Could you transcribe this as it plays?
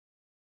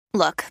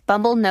Look,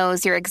 Bumble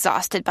knows you're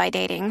exhausted by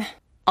dating.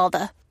 All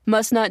the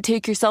must not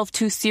take yourself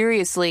too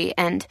seriously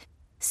and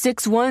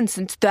 6'1"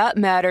 since that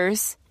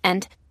matters.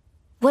 And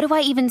what do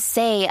I even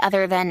say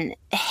other than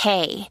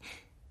hey?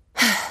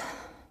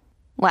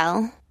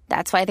 Well,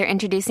 that's why they're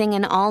introducing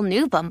an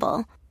all-new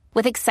Bumble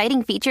with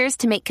exciting features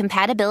to make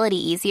compatibility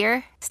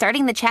easier,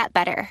 starting the chat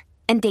better,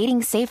 and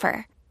dating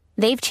safer.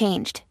 They've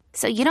changed,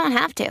 so you don't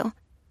have to.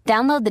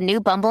 Download the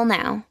new Bumble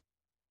now.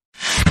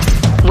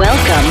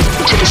 Welcome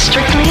to the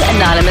Strictly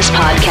Anonymous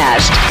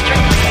Podcast.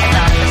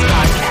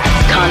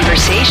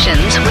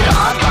 Conversations with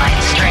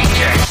online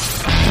strangers.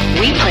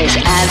 We place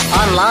ads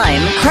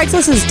online.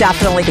 Craigslist is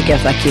definitely the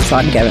gift that keeps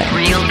on giving.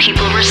 Real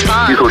people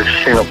respond. You go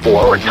to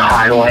Singapore or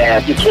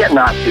Thailand, you can't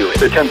not do it.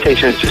 The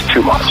temptation is just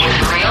too much.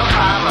 Real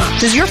problems.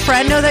 Does your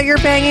friend know that you're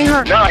banging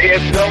her? No, he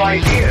has no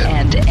idea.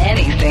 And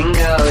anything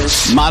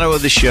goes. Motto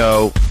of the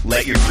show,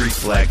 let your Greek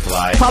flag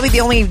fly. Probably the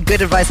only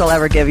good advice I'll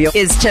ever give you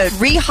is to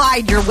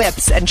re-hide your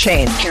whips and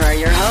chains. Here are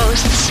your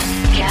hosts,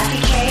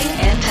 Kathy Kay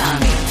and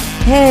Tommy.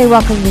 Hey,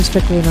 welcome to the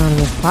Strictly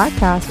Anonymous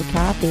Podcast with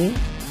Kathy.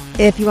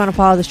 If you want to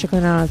follow the Strictly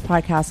Anonymous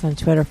Podcast on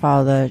Twitter,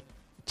 follow the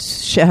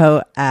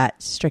show at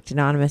Strict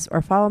Anonymous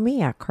or follow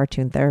me at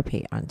Cartoon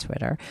Therapy on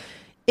Twitter.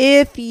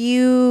 If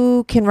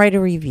you can write a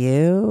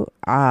review,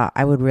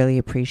 I would really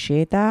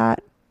appreciate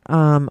that,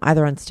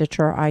 either on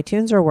Stitcher or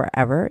iTunes or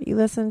wherever you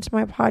listen to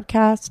my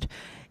podcast.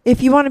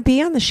 If you want to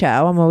be on the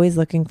show, I'm always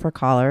looking for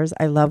callers.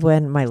 I love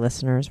when my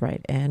listeners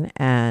write in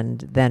and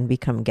then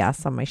become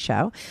guests on my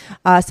show.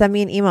 Send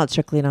me an email at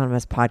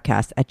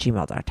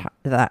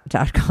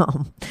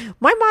strictlyanonymouspodcast@gmail.com.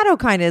 My motto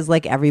kind of is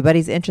like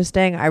everybody's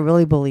interesting. I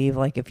really believe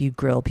like if you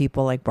grill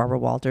people like Barbara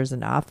Walters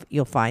enough,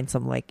 you'll find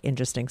some like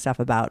interesting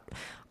stuff about,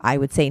 I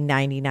would say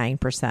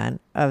 99%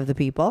 of the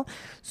people.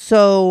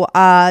 So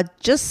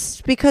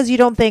just because you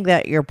don't think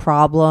that your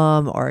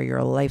problem or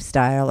your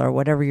lifestyle or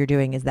whatever you're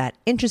doing is that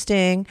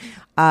interesting,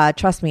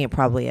 trust me, it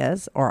probably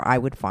is, or I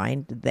would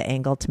find the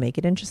angle to make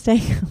it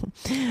interesting.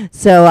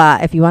 So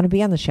if you want to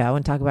be on the show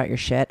and talk about your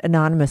shit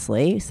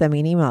anonymously, send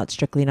me an email at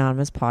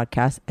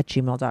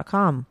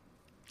strictlyanonymouspodcast@gmail.com.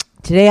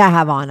 Today I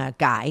have on a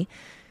guy.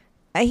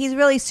 He's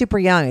really super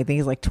young. I think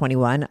he's like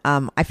 21.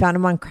 I found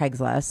him on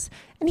Craigslist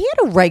and he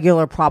had a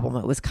regular problem.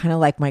 It was kind of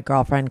like my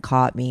girlfriend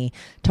caught me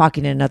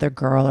talking to another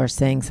girl or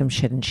saying some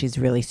shit and she's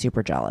really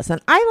super jealous.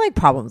 And I like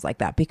problems like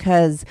that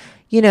because,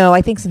 you know,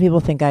 I think some people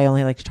think I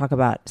only like to talk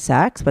about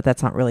sex, but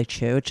that's not really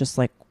true. It's just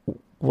like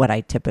what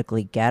I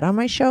typically get on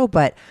my show.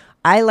 But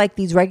I like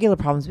these regular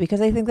problems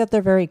because I think that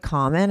they're very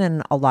common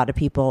and a lot of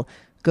people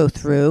go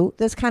through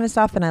this kind of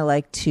stuff, and I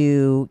like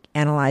to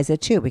analyze it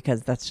too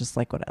because that's just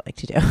like what I like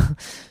to do.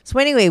 So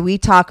anyway, we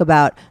talk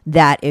about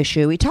that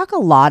issue. We talk a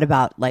lot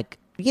about like,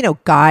 you know,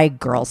 guy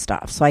girl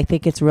stuff. So I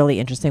think it's really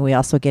interesting. We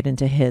also get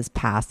into his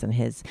past and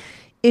his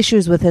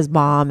issues with his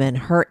mom and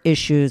her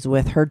issues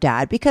with her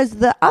dad, because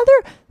the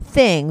other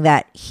thing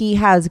that he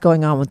has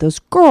going on with this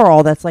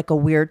girl that's like a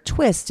weird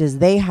twist is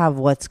they have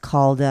what's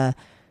called a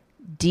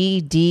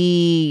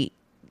DDLG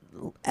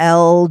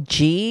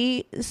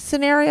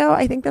scenario.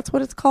 I think that's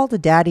what it's called. A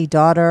daddy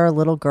daughter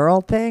little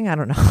girl thing. I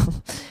don't know.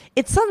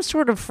 It's some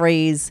sort of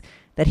phrase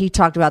that he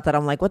talked about that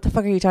I'm like, what the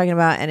fuck are you talking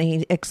about? And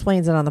he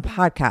explains it on the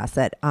podcast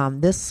that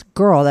this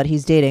girl that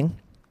he's dating,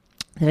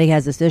 that he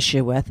has this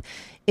issue with,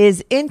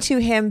 is into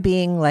him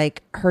being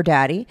like her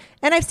daddy.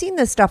 And I've seen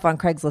this stuff on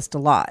Craigslist a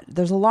lot.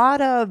 There's a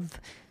lot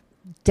of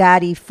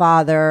daddy,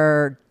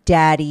 father,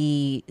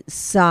 daddy,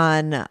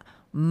 son,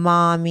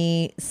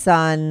 mommy,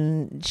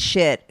 son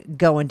shit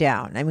going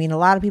down. I mean, a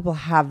lot of people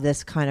have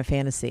this kind of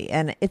fantasy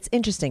and it's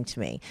interesting to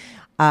me.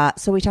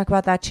 So we talk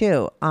about that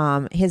too.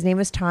 His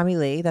name is Tommy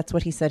Lee. That's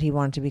what he said he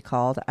wanted to be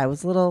called. I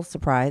was a little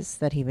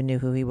surprised that he even knew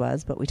who he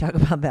was, but we talk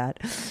about that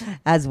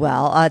as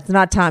well. It's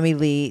not Tommy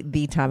Lee,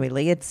 the Tommy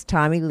Lee. It's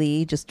Tommy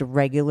Lee, just a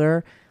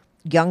regular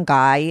young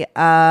guy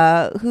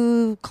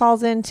who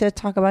calls in to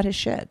talk about his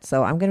shit.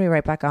 So I'm going to be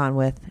right back on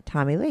with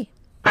Tommy Lee.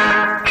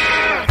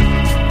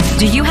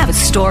 Do you have a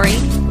story,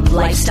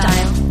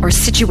 lifestyle, or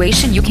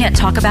situation you can't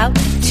talk about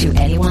to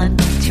anyone?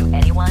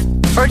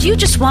 Or do you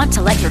just want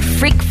to let your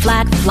freak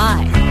flag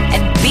fly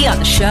and be on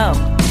the show?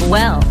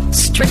 Well,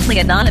 Strictly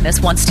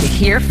Anonymous wants to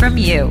hear from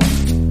you.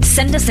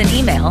 Send us an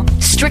email,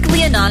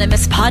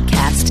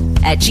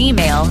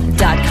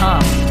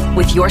 strictlyanonymouspodcast@gmail.com,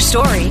 with your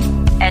story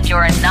and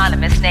your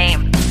anonymous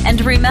name.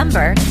 And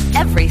remember,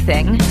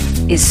 everything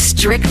is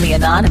strictly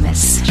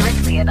anonymous.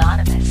 Strictly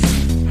Anonymous.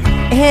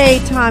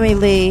 Hey, Tommy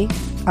Lee.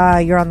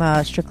 You're on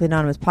the Strictly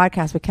Anonymous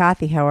Podcast with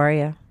Kathy. How are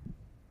you?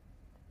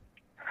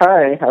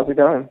 Hi, how's it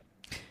going?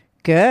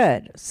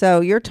 Good. So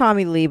you're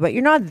Tommy Lee, but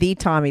you're not the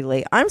Tommy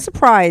Lee. I'm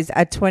surprised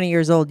at 20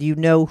 years old you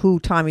know who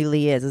Tommy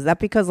Lee is. Is that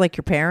because like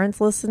your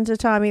parents listen to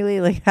Tommy Lee?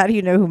 Like, how do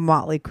you know who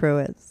Motley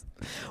Crue is?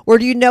 Or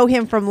do you know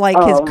him from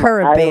like his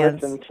current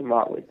bands? I listen to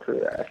Motley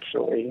Crue,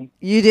 actually.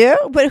 You do?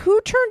 But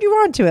who turned you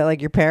on to it? Like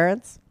your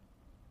parents?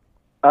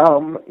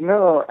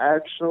 No,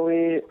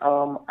 actually,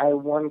 I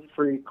won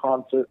free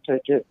concert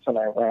tickets and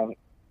I went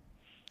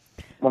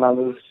when I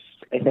was,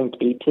 I think,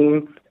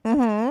 18.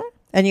 Mm-hmm.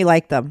 And you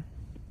liked them?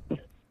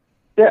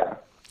 Yeah.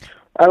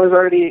 I was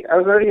already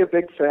a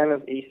big fan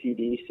of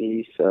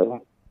AC/DC,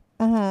 so.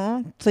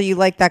 So you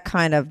like that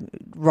kind of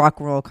rock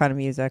and roll kind of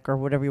music, or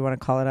whatever you want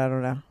to call it. I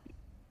don't know.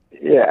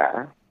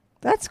 Yeah.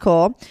 That's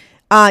cool.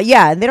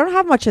 Yeah, and they don't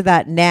have much of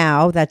that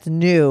now. That's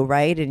new,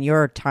 right? In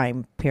your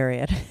time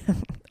period.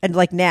 And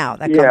like now,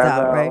 that comes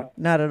out, no. right?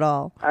 Not at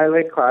all. I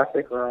like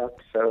classic rock,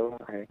 so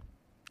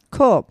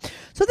Cool.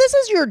 So this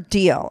is your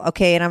deal,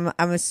 okay? And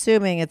I'm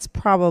assuming it's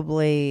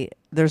probably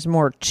there's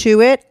more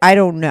to it. I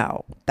don't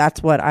know.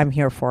 That's what I'm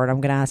here for, and I'm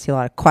going to ask you a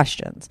lot of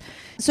questions.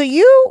 So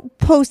you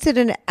posted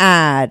an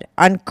ad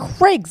on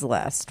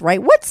Craigslist,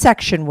 right? What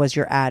section was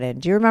your ad in?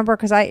 Do you remember?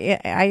 Because I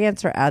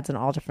answer ads in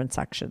all different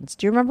sections.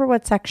 Do you remember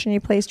what section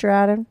you placed your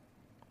ad in?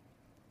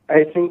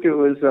 I think it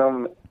was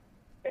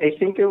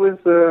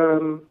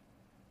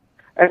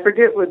I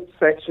forget what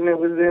section it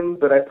was in,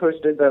 but I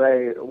posted that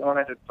I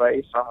wanted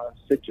advice on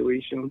a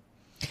situation.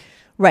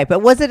 Right,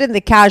 but was it in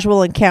the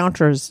casual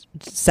encounters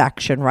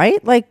section,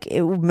 right? Like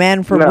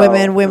men for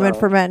women, women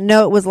for men?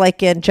 No, it was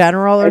like in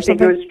general or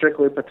something? I think it was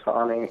strictly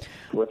platonic.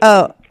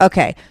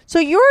 Okay. So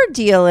your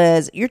deal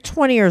is you're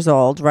 20 years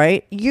old,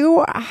 right?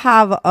 You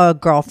have a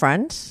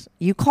girlfriend.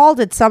 You called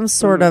it some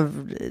sort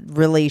of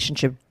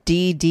relationship,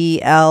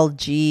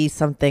 DDLG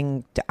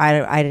something. I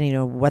didn't even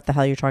know what the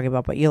hell you're talking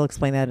about, but you'll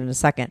explain that in a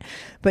second.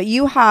 But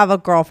you have a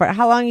girlfriend.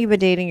 How long have you been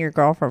dating your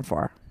girlfriend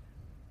for?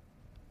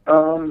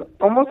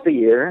 Almost a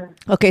year.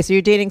 Okay, so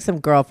you're dating some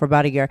girl for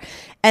about a year.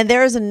 And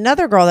there's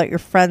another girl that you're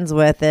friends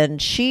with,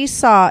 and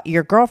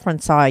your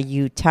girlfriend saw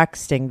you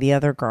texting the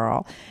other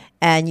girl,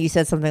 and you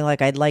said something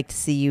like, I'd like to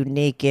see you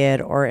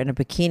naked or in a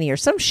bikini or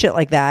some shit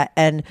like that.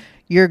 And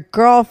your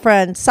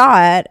girlfriend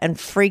saw it and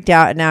freaked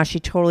out, and now she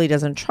totally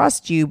doesn't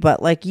trust you,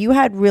 but like you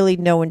had really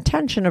no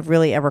intention of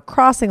really ever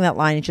crossing that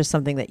line. It's just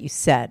something that you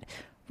said,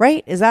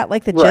 right? Is that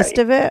like the gist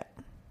of it?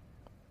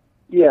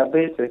 Yeah,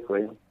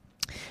 basically.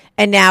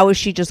 And now is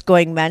she just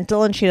going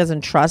mental and she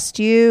doesn't trust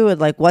you? And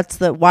like, why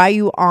are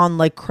you on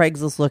like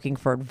Craigslist looking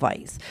for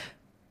advice?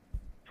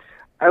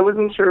 I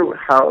wasn't sure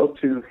how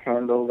to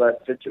handle that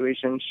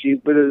situation. She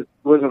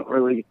wasn't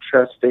really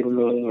trusting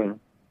me. And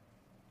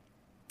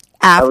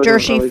after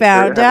she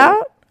found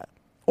out?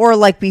 Or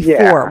like before?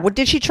 Yeah. What,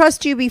 did she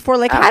trust you before?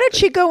 Like, how did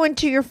she go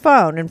into your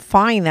phone and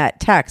find that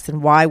text?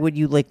 And why would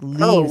you like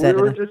leave that?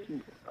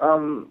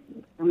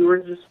 We were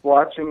just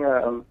watching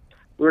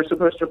we were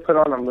supposed to put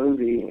on a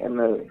movie, and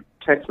the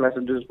text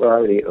messages were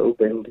already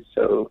opened.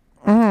 So,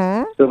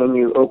 so when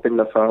you open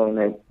the phone,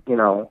 and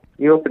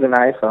you open an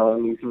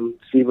iPhone, you can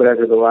see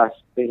whatever the last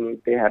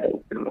thing they had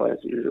open was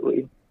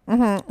usually.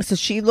 So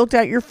she looked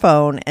at your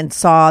phone and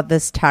saw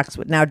this text.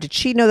 Now, did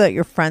she know that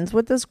you're friends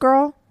with this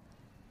girl?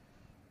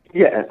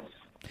 Yes.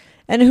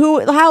 And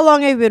how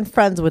long have you been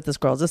friends with this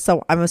girl?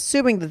 I'm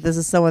assuming that this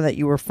is someone that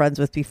you were friends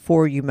with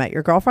before you met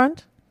your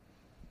girlfriend?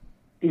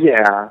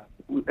 Yeah.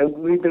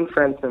 We've been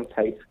friends since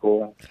high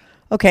school.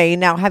 Okay,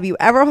 now have you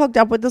ever hooked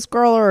up with this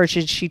girl, or is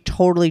she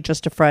totally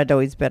just a friend,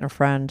 always been a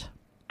friend?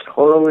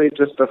 Totally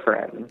just a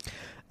friend.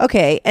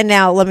 Okay, and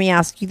now let me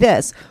ask you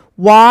this.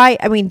 Why,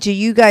 do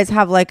you guys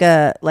have like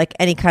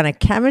any kind of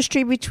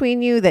chemistry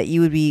between you that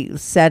you would be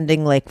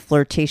sending like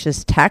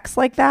flirtatious texts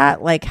like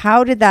that? Like,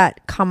 how did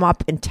that come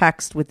up in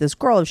text with this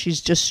girl if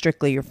she's just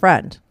strictly your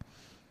friend?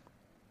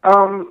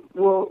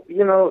 Well,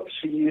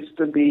 she used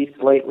to be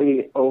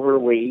slightly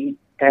overweight,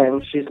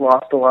 and she's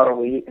lost a lot of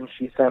weight, and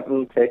she sent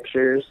me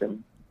pictures,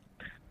 and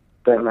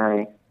then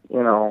I,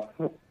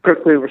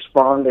 quickly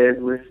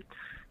responded with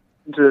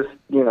just,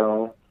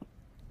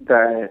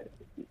 that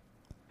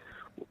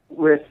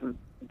with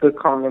the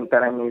comment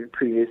that I made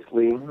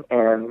previously.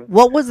 And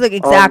what was the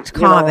exact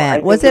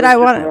comment? Was it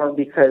more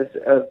because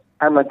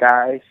I'm a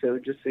guy, so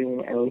just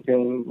seeing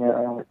anything,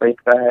 like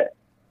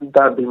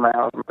that'd be my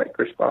automatic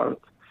response.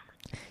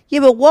 Yeah,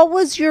 but what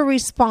was your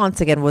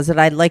response again? Was it,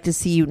 I'd like to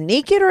see you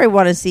naked, or I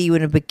want to see you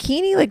in a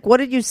bikini? Like, what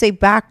did you say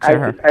back to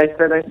her? I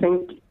said, I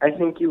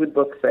think you would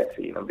look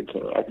sexy in a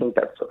bikini. I think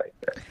that's what I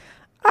said.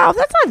 Oh,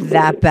 that's not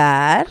that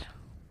bad.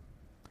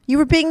 You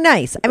were being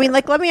nice.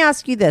 Let me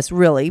ask you this,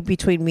 really,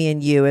 between me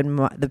and you and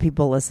the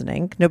people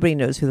listening. Nobody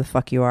knows who the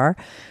fuck you are,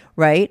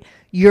 right?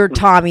 You're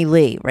Tommy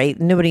Lee, right?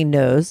 Nobody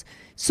knows.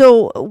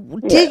 So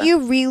did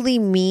you really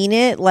mean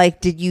it? Like,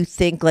 did you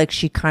think like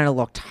she kind of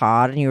looked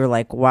hot and you were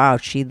like, wow,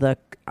 she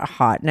looked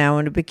hot now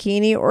in a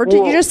bikini? Or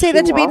did you just say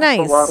that to be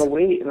nice? She lost a lot of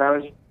weight,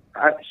 and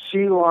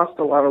she lost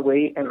a lot of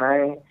weight, and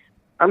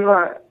I'm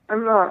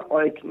not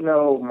like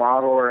no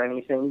model or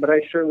anything, but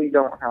I surely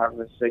don't have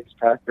a six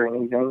pack or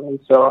anything. And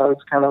so I was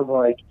kind of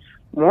like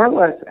more or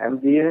less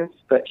envious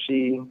that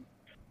she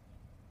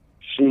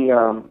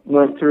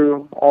went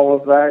through all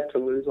of that to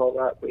lose all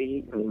that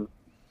weight and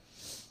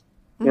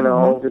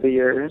over the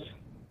years.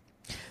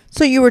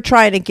 So you were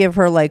trying to give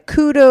her like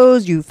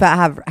kudos. You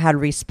have had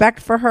respect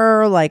for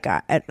her. Like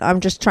I'm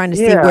just trying to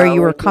see where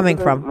you were coming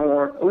from.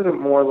 It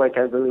wasn't more like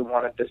I really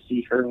wanted to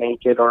see her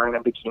naked or in a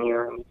bikini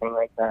or anything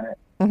like that.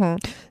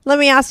 Let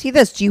me ask you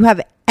this: do you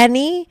have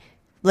any,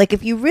 like,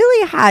 if you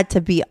really had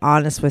to be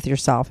honest with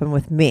yourself and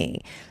with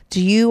me,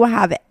 do you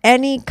have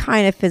any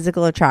kind of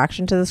physical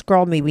attraction to this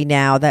girl? Maybe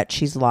now that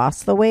she's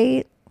lost the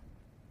weight.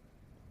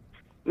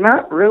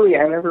 Not really.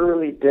 I never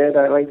really did.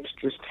 I liked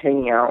just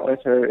hanging out with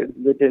her.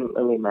 It didn't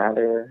really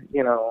matter,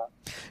 you know.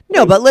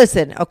 No, but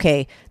listen,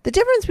 okay, the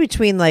difference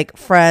between like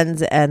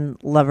friends and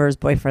lovers,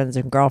 boyfriends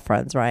and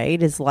girlfriends,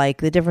 right, is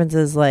like the difference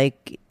is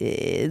like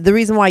the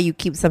reason why you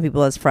keep some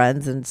people as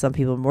friends and some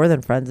people more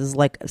than friends is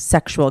like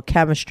sexual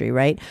chemistry,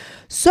 right?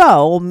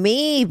 So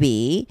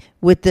maybe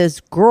with this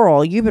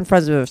girl, you've been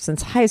friends with her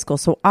since high school,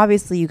 so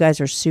obviously you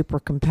guys are super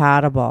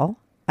compatible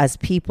as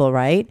people,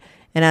 right?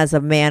 And as a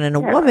man and a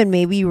woman,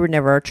 maybe you were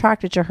never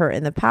attracted to her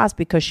in the past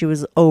because she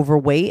was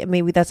overweight and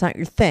maybe that's not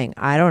your thing.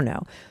 I don't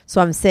know. So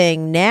I'm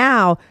saying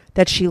now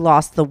that she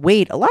lost the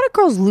weight, a lot of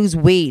girls lose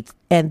weight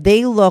and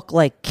they look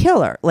like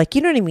killer. Like,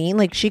 you know what I mean?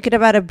 Like she could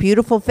have had a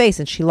beautiful face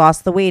and she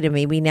lost the weight and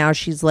maybe now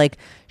she's like,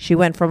 she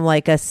went from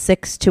like a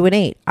 6 to an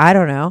 8. I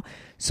don't know.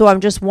 So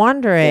I'm just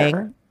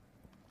wondering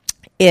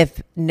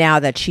if now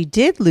that she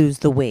did lose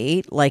the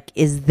weight, like,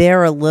 is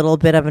there a little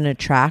bit of an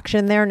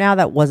attraction there now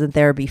that wasn't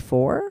there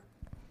before?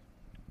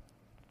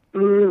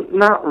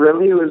 Not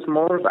really. It was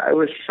more of I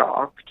was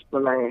shocked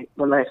when I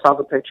saw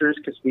the pictures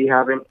because we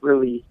haven't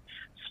really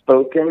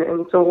spoken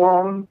in so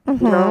long. You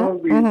know,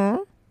 you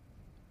know.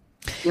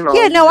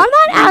 Yeah, no, I'm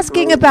not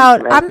asking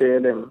about. I'm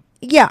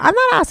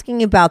not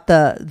asking about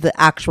the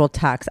actual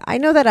text. I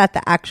know that at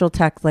the actual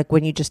text, like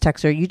when you just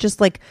text her, you just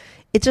like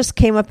it just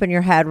came up in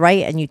your head,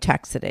 right? And you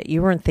texted it.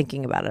 You weren't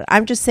thinking about it.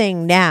 I'm just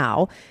saying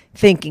now,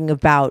 thinking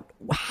about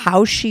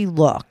how she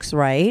looks,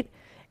 right?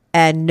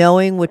 And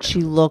knowing what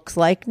she looks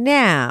like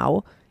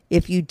now,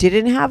 if you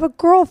didn't have a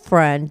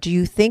girlfriend, do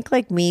you think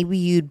like maybe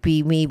you'd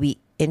be maybe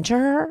into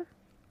her?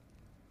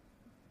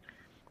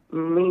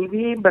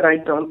 Maybe, but I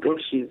don't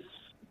think she's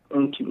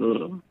into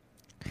me.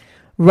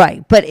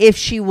 Right. But if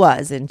she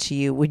was into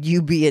you, would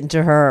you be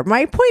into her?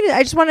 My point is,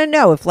 I just want to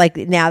know if like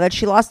now that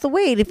she lost the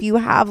weight, if you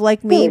have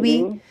like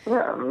maybe.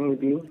 Yeah,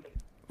 maybe.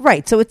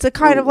 Right. So it's a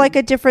kind of like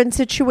a different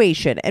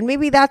situation. And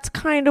maybe that's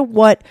kind of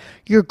what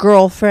your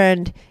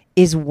girlfriend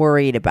is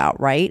worried about,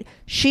 right?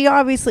 She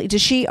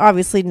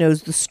obviously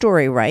knows the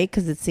story, right?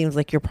 Because it seems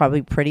like you're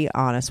probably pretty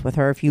honest with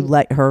her if you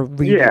let her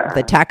read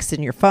the text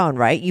in your phone,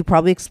 right? You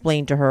probably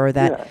explained to her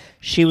that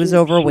she was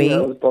overweight. She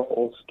knows the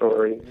whole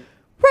story.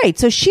 Right.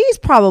 So she's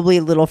probably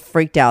a little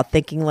freaked out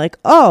thinking like,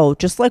 oh,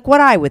 just like what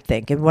I would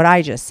think and what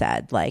I just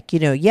said. Like, you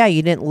know, yeah,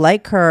 you didn't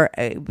like her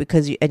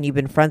because you've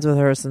been friends with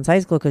her since high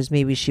school because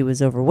maybe she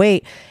was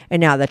overweight. And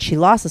now that she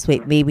lost this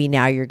weight, maybe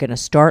now you're going to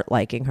start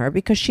liking her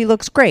because she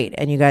looks great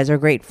and you guys are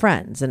great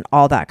friends and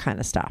all that kind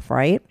of stuff.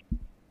 Right.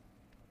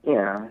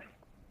 Yeah.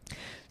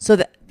 So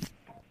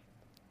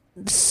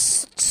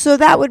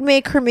that would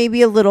make her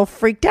maybe a little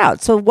freaked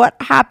out. So what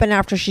happened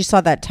after she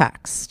saw that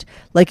text?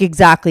 Like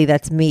exactly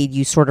that's made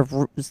you sort of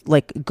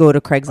like go to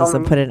Craigslist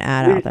and put an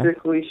ad out there.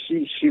 Basically,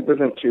 she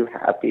wasn't too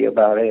happy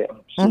about it.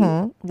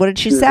 What did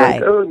she was say?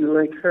 Like, oh, you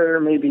like her?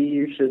 Maybe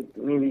you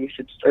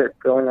should start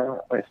going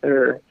out with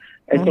her.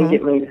 I think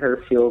it made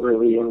her feel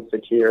really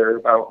insecure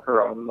about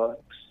her own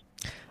looks.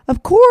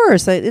 Of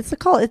course, it's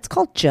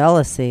called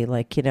jealousy.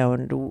 Like, you know,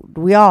 and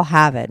we all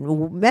have it.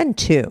 Men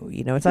too.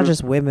 You know, it's not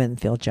just women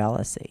feel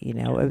jealousy. You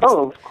know.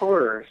 Of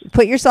course.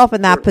 Put yourself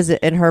in that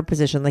in her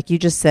position. Like you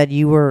just said,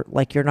 you were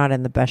like you're not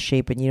in the best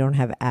shape and you don't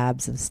have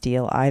abs of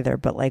steel either.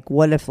 But like,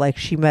 what if like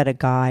she met a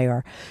guy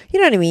or, you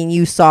know what I mean?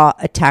 You saw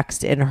a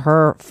text in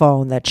her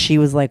phone that she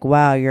was like,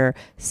 "Wow, your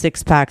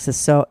 6-packs is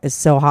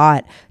so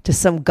hot," to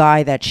some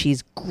guy that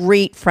she's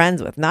great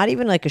friends with, not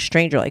even like a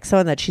stranger, like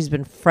someone that she's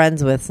been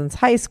friends with since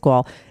high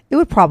school. It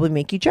would probably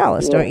make you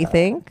jealous, don't you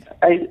think?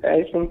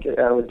 I think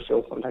I would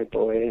feel some type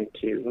of way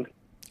too.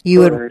 You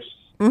would,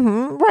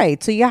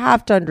 right. So you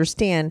have to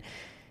understand,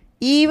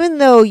 even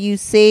though you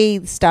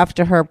say stuff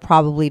to her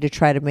probably to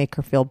try to make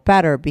her feel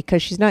better,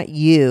 because she's not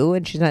you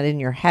and she's not in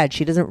your head,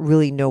 she doesn't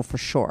really know for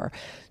sure.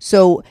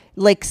 So,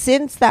 like,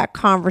 since that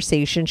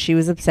conversation, she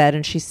was upset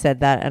and she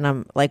said that, and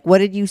I'm like, what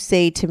did you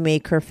say to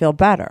make her feel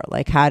better?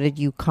 Like, how did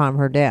you calm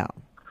her down?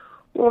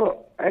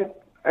 Well,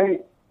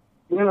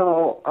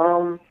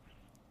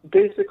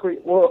 basically,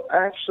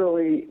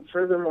 actually,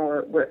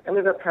 furthermore, what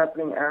ended up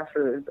happening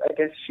after is I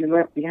guess she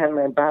went behind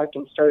my back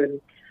and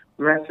started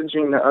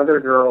messaging the other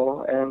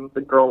girl, and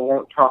the girl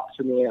won't talk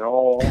to me at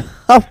all.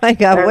 Oh, my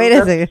God. And wait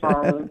a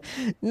second.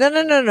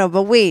 No.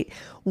 But wait,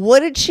 what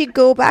did she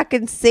go back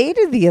and say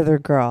to the other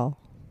girl?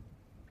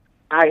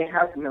 I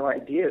have no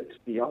idea, to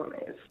be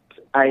honest.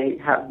 I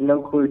have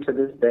no clue to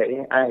this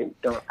day. I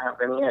don't have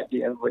any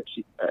idea of what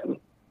she said.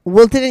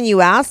 Well, didn't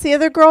you ask the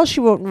other girl? She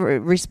won't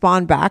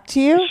respond back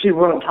to you? She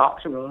won't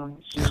talk to me.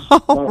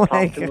 Oh,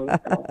 my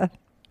God.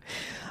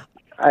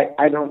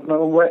 I don't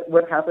know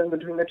what happened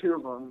between the two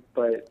of them,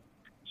 but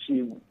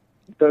she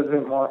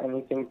doesn't want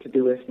anything to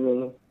do with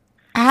me.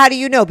 How do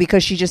you know?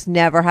 Because she just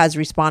never has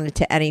responded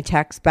to any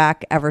text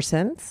back ever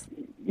since?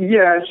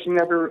 Yeah,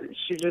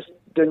 she just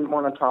didn't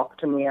want to talk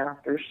to me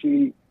after.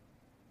 She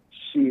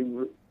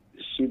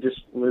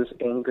just was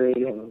angry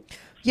and...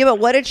 Yeah, but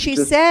what did she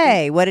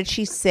say? What did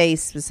she say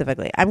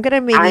specifically? I'm going to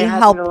maybe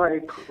help. I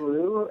have no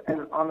clue,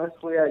 and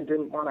honestly, I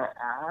didn't want to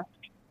ask.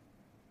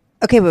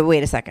 Okay, but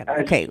wait a second.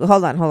 Okay,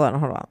 hold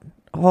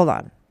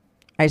on.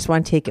 I I just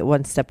want to take it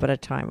one step at a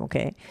time,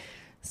 okay?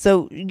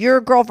 So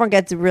your girlfriend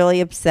gets really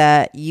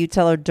upset. You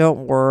tell her,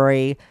 don't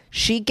worry.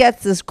 She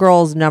gets this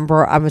girl's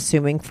number, I'm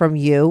assuming, from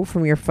you,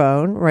 from your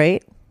phone,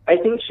 right? I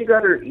think she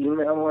got her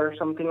email or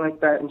something like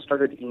that and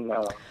started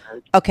emailing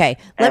her. Okay,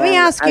 let me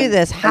ask you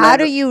this. How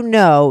do you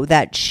know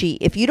that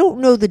if you don't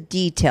know the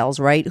details,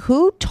 right?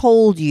 Who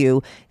told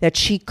you that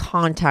she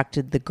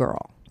contacted the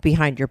girl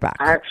behind your back?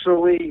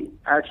 Actually,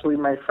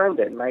 my friend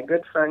did. My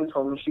good friend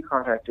told me she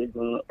contacted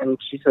me, and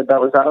she said that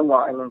was out of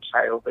line and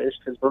childish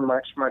because we're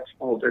much, much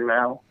older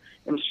now.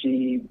 And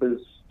she was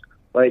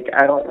like,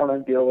 I don't want to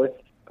deal with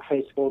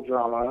high school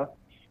drama.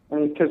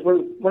 And because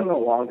we're no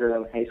longer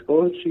in high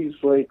school. She's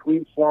like,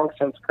 we've long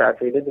since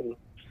graduated,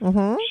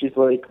 and she's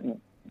like,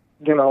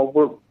 you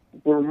know,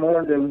 we're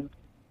more than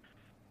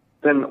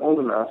old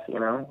enough, you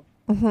know.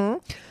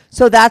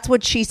 So that's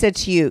what she said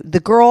to you. The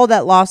girl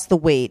that lost the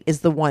weight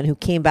is the one who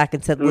came back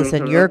and said,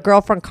 listen, your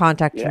girlfriend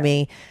contacted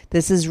me.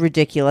 This is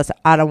ridiculous.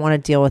 I don't want to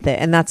deal with it.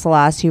 And that's the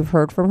last you've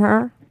heard from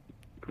her?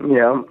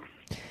 Yeah.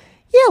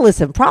 Yeah,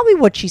 listen, probably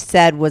what she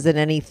said wasn't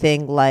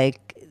anything like,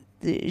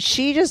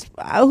 she just,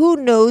 who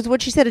knows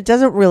what she said? It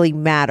doesn't really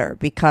matter,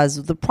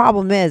 because the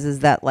problem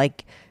is that,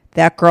 like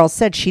that girl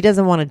said, she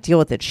doesn't want to deal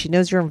with it. She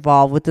knows you're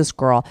involved with this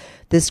girl.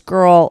 This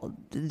girl,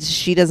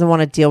 she doesn't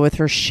want to deal with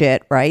her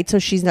shit, right? So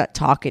she's not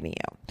talking to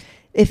you.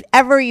 If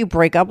ever you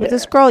break up with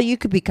this girl, you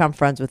could become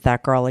friends with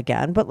that girl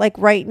again. But like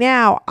right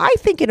now, I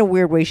think in a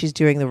weird way she's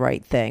doing the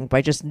right thing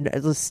by just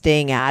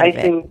staying out of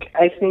it.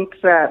 I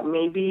think that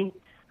maybe,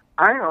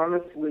 I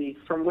honestly,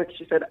 from what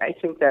she said, I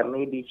think that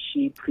maybe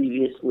she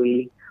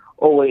previously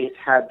always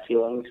had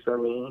feelings for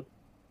me.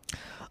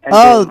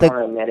 And didn't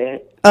want to admit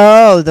it.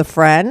 Oh, the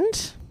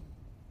friend?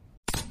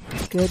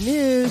 Good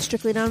news.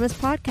 Strictly Anonymous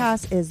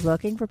Podcast is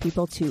looking for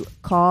people to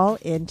call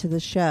into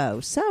the show.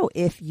 So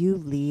if you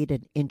lead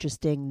an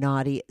interesting,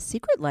 naughty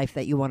secret life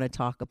that you want to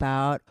talk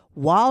about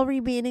while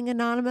remaining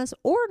anonymous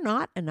or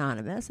not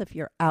anonymous, if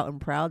you're out and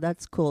proud,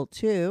 that's cool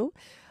too.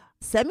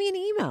 Send me an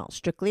email,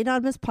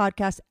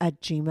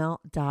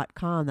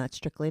 strictlyanonymouspodcast@gmail.com. That's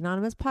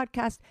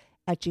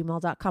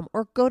strictlyanonymouspodcast@gmail.com,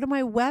 or go to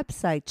my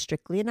website,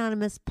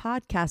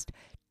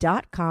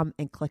 strictlyanonymouspodcast.com,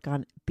 and click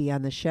on Be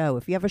on the Show.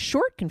 If you have a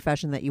short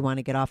confession that you want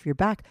to get off your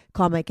back,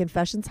 call my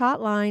confessions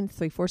hotline,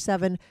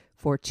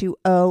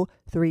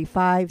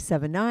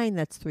 347-420-3579.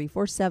 That's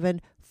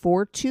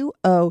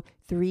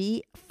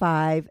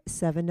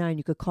 347-420-3579.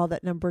 You could call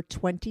that number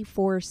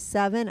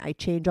 24/7. I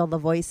change all the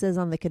voices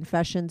on the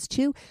confessions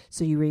too,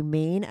 so you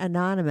remain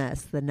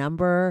anonymous. The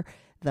number,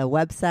 the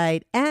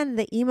website, and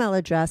the email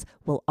address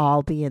will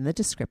all be in the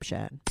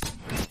description.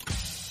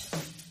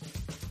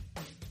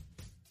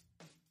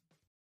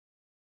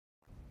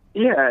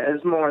 Yeah,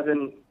 as more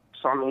than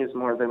saw me as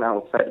more than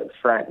outside of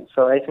friends.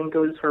 So I think it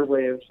was her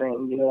way of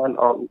saying, you know what,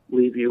 I'll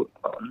leave you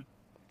alone.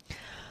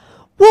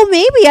 Well,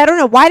 maybe. I don't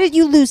know. Why did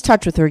you lose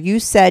touch with her? You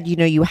said, you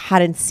know, you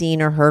hadn't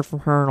seen or heard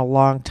from her in a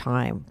long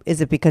time. Is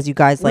it because you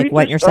guys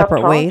went your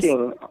separate ways?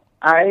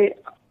 I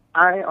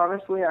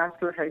honestly,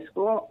 after high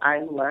school,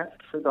 I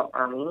left for the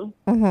Army.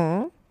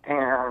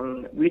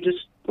 And we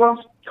just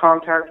lost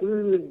contact.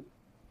 We would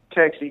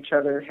text each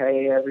other,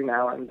 hey, every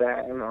now and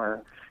then,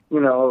 or,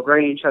 you know,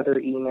 write each other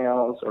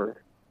emails, or,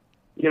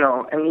 you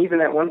know, and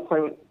even at one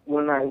point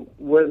when I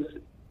was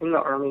in the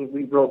Army,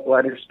 we wrote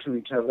letters to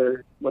each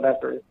other,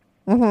 whatever.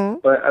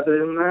 But other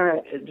than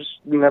that,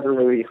 we never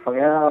really hung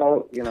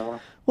out, you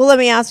know. Well, let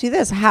me ask you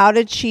this. How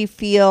did she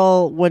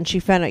feel when she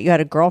found out you had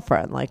a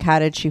girlfriend? Like, how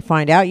did she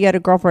find out you had a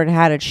girlfriend?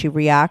 How did she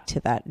react to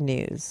that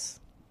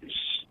news?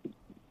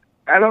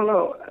 I don't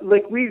know.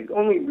 Like, we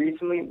only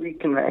recently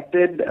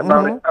reconnected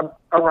about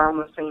around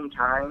the same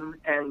time.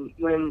 And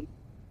when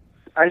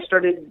I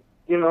started,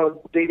 you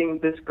know, dating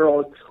this girl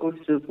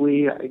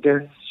exclusively, I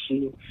guess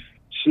she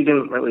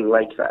didn't really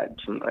like that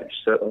too much.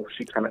 So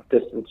she kind of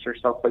distanced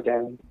herself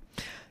again.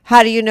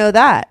 How do you know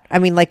that? I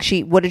mean, like,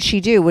 what did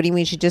she do? What do you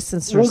mean she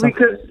distanced herself? Well,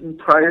 because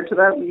prior to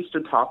that, we used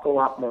to talk a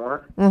lot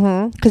more.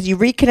 Because you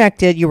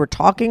reconnected, you were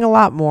talking a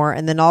lot more,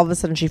 and then all of a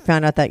sudden she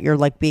found out that you're,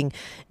 like, being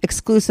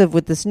exclusive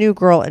with this new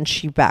girl, and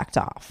she backed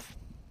off.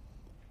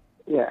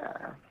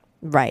 Yeah.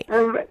 Right.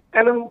 And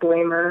I don't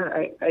blame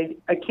her. I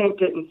can't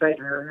get inside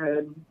her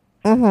head.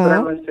 But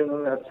I'm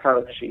assuming that's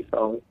how she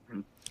felt.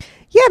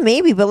 Yeah,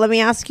 maybe. But let me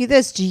ask you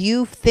this. Do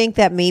you think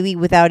that maybe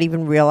without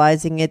even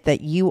realizing it,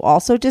 that you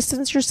also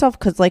distance yourself?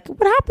 Because, like,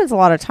 what happens a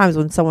lot of times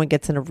when someone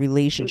gets in a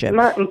relationship?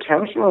 Not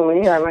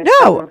intentionally. I like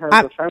her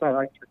as a friend. I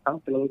liked her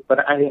company,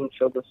 but I didn't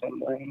feel the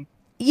same way.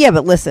 Yeah,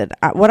 but listen,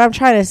 what I'm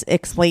trying to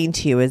explain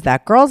to you is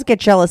that girls get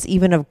jealous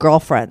even of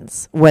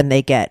girlfriends when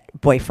they get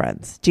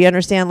boyfriends. Do you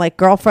understand? Like,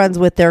 girlfriends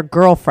with their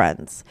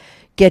girlfriends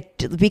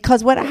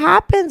because what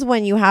happens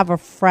when you have a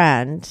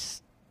friend,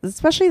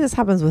 especially this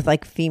happens with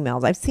like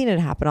females. I've seen it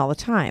happen all the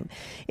time.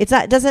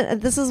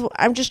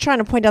 I'm just trying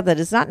to point out that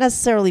it's not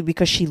necessarily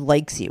because she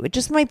likes you. It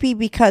just might be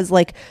because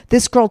like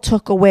this girl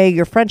took away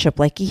your friendship.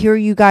 Like here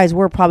you guys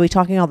were probably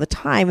talking all the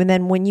time. And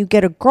then when you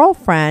get a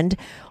girlfriend,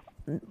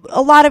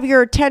 a lot of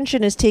your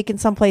attention is taken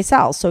someplace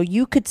else. So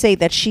you could say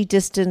that she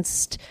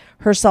distanced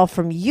herself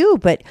from you,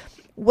 but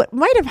what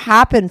might have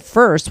happened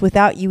first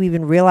without you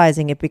even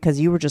realizing it because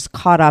you were just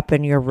caught up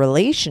in your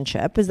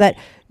relationship is that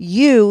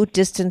you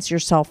distanced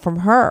yourself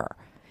from her.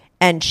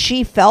 And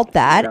she felt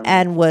that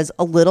and was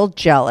a little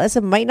jealous.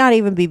 It might not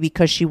even be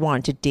because she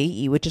wanted to date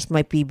you. It just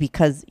might be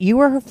because you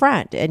were her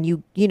friend and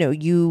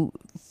you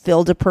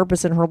filled a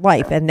purpose in her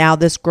life. And now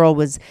this girl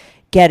was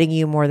getting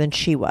you more than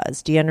she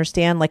was. Do you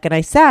understand? Like, and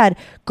I said,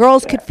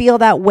 girls could feel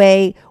that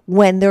way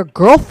when their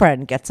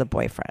girlfriend gets a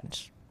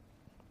boyfriend.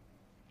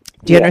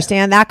 Do you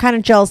understand? That kind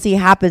of jealousy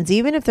happens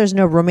even if there's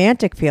no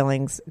romantic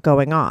feelings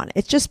going on.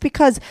 It's just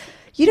because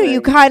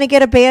you kind of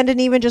get abandoned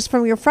even just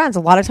from your friends. A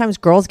lot of times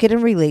girls get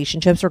in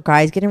relationships or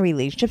guys get in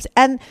relationships.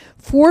 And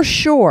for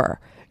sure,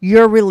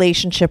 your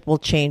relationship will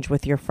change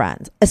with your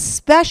friends,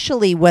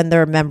 especially when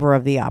they're a member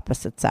of the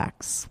opposite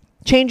sex.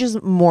 Changes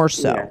more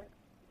so,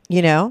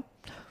 Yeah.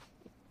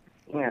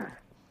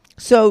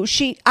 So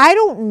I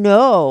don't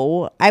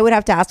know. I would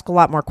have to ask a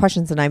lot more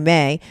questions than I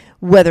may,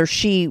 whether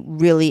she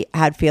really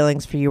had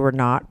feelings for you or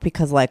not.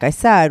 Because like I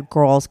said,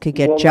 girls could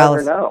get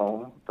jealous. Never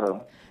know,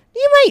 so.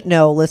 You might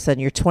know. Listen,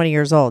 you're 20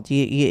 years old.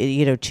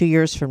 You know, 2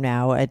 years from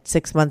now, at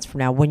 6 months from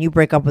now, when you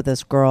break up with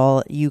this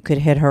girl, you could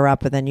hit her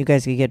up, and then you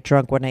guys could get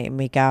drunk one night and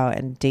make out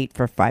and date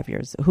for 5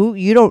 years.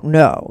 You don't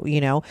know. You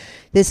know,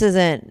 this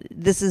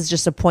is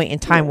just a point in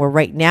time where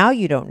right now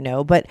you don't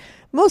know, but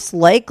most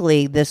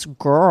likely this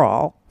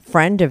girl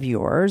friend of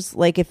yours,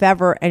 like if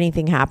ever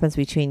anything happens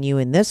between you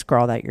and this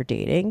girl that you're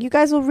dating, you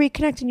guys will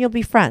reconnect and you'll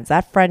be friends.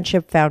 That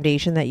friendship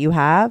foundation that you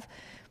have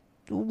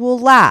will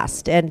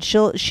last, and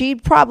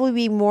she'd probably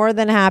be more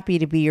than happy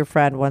to be your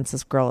friend once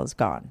this girl is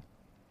gone.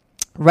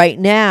 Right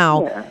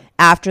now,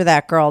 after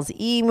that girl's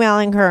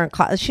emailing her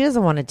and she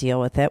doesn't want to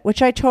deal with it,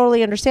 which I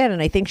totally understand,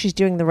 and I think she's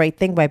doing the right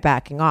thing by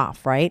backing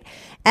off, right?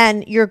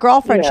 And your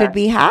girlfriend should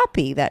be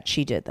happy that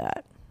she did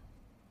that.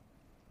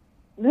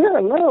 Yeah,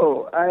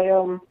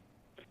 no,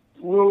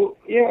 well,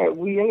 yeah,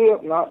 we ended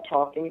up not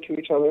talking to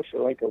each other for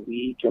like a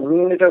week, and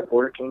we ended up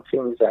working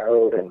things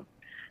out, and,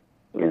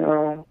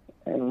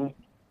 and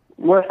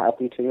we're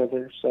happy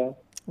together, so.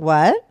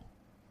 What?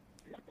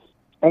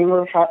 And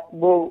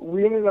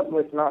we ended up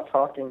like not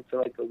talking for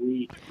like a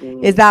week.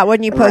 Is that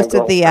when you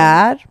posted the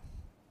ad?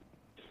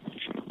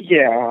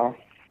 Yeah.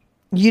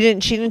 She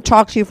didn't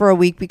talk to you for a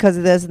week because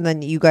of this, and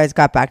then you guys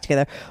got back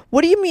together.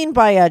 What do you mean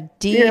by a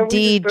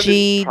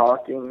DDG?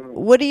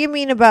 What do you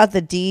mean about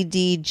the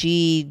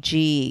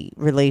DDGG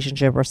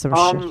relationship or some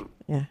shit?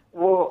 Yeah.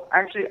 Well,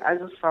 actually, I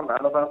just found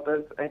out about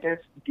this. I guess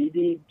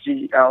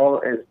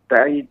DDGL is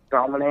daddy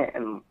dominant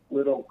and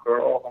little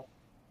girl.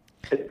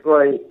 It's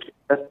like,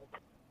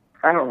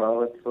 I don't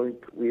know, it's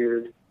like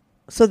weird.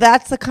 So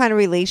that's the kind of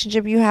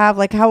relationship you have?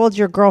 Like, how old's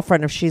your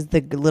girlfriend if she's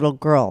the little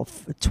girl?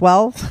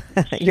 12?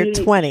 You're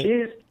 20.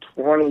 She's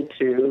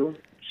 22.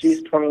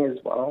 She's 20 as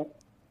well.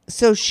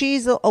 So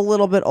she's a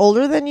little bit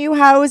older than you?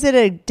 How is it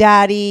a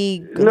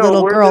daddy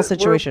little girl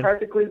situation? We're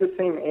practically the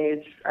same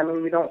age. I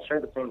mean, we don't share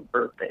the same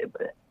birthday,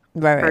 but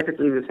right.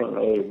 Practically the same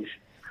age.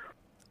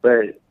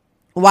 But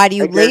why do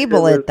you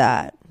label it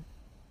that?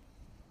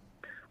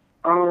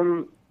 I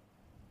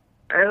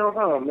don't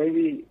know.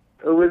 Maybe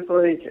it was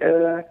like...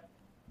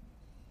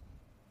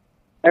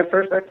 At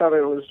first, I thought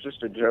it was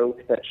just a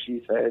joke that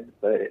she said,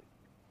 but,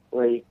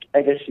 like,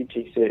 I guess she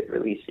takes it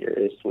really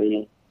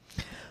seriously.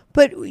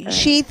 But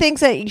she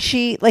thinks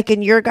that like,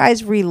 in your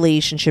guys'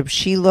 relationship,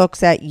 she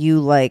looks at you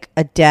like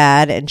a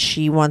dad and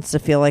she wants to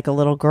feel like a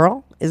little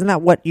girl? Isn't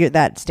that what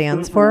that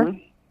stands for?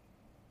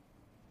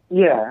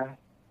 Yeah.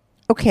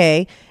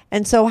 Okay.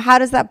 And so how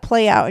does that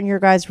play out in your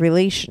guys'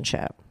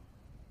 relationship?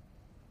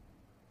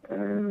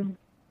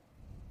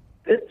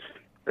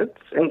 It's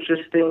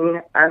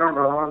interesting. I don't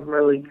know. I'm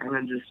really kind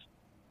of just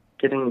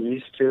getting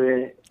used to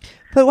it.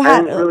 But I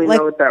didn't really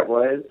know what that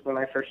was when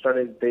I first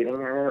started dating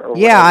her. Or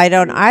I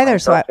don't either.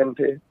 So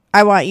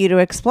I want you to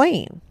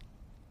explain.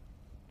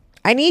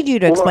 I need you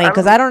to explain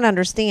because I don't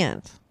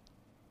understand.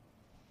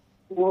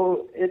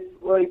 Well, it's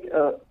like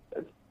a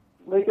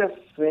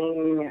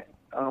thing.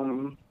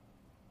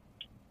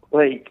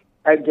 Like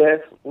I guess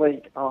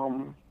like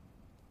kind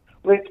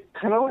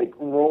of like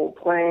role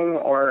playing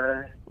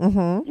or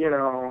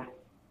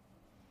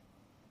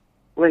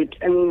like,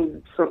 I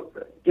mean,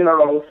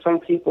 some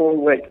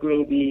people, like,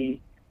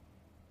 maybe,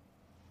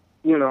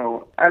 I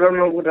don't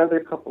know what other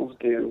couples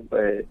do,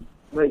 but,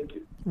 like...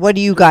 What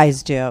do you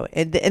guys do?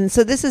 And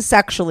so this is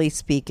sexually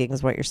speaking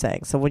is what you're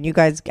saying. So when you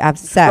guys have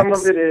sex... Some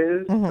of it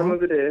is,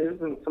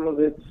 and some of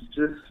it's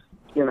just,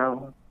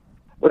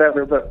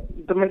 whatever, but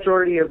the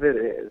majority of it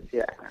is,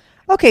 yeah.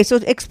 Okay, so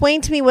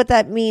explain to me what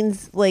that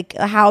means, like,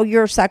 how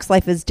your sex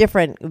life is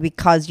different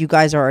because you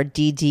guys are a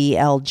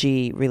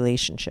DDLG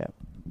relationship.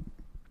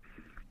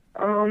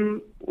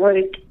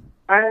 Like,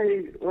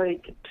 I,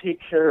 like, take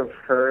care of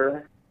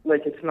her.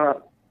 Like, it's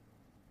not,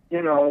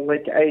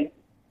 like, I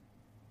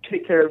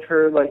take care of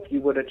her like you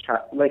would a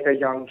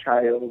young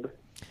child.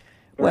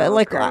 Well,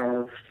 like,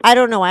 I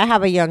don't know. I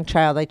have a young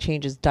child. I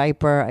change his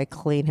diaper. I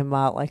clean him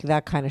out, like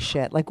that kind of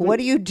shit. Like, what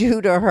do you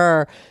do to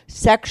her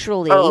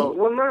sexually? Oh,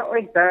 well, not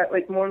like that.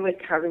 Like, more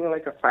like having,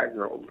 like, a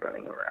 5-year-old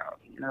running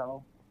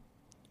around,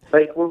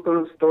 Like, we'll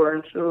go to the store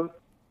and she'll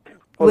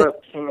hold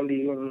up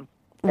candy, and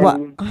What?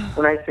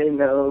 when I say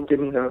no, give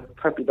me the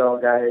puppy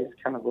dog eyes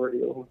kind of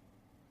ordeal.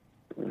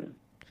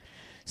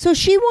 So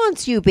she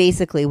wants you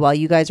basically, while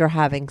you guys are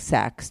having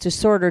sex, to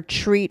sort of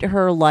treat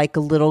her like a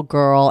little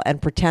girl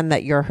and pretend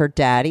that you're her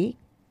daddy?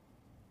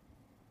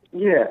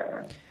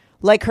 Yeah.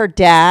 Like her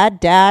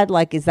dad,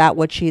 like, is that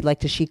what she, like,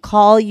 does she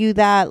call you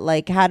that?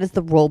 Like, how does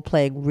the role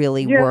playing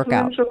really work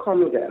out? Yeah, she'll call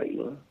me daddy.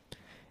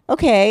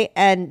 Okay,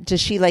 and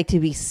does she like to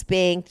be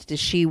spanked? Does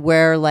she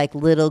wear, like,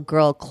 little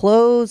girl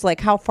clothes?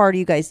 Like, how far do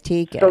you guys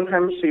take it?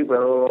 Sometimes she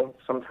will,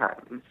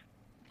 sometimes.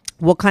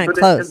 What kind of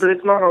But clothes? but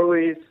it's not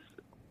always,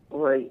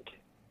 like,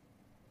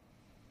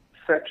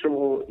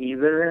 sexual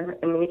either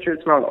in nature.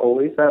 It's not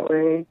always that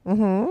way.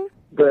 Mm-hmm.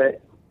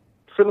 But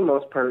for the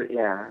most part,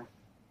 yeah.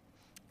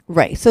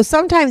 Right. So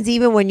sometimes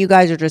even when you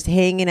guys are just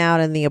hanging out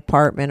in the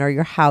apartment or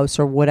your house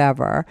or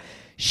whatever,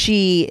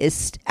 she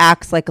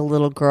acts like a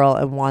little girl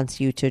and wants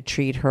you to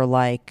treat her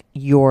like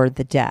you're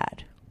the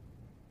dad.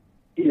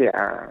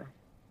 Yeah.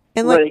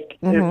 And like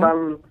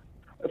mhm.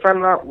 if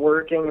I'm not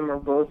working and we're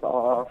both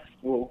off,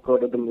 we'll go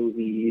to the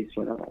movies,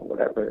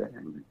 whatever.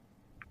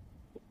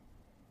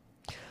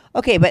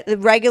 Okay, but the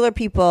regular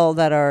people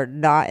that are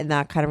not in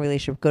that kind of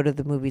relationship go to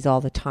the movies all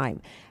the time.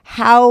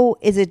 How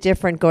is it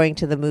different going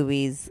to the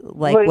movies,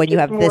 like when you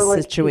have it's this more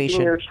like situation?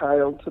 taking your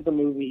child to the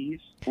movies.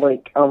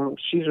 Like,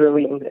 she's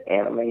really into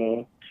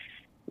anime,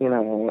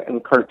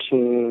 and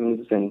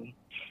cartoons and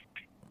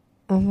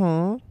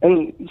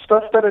and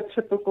stuff that a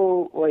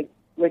typical like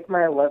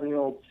my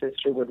 11-year-old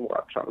sister would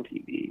watch on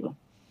TV.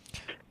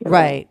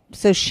 Right.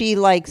 So she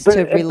likes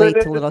to relate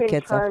to little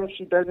kids. But at the same time,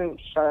 she doesn't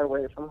shy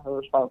away from her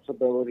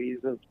responsibilities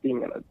of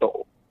being an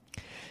adult.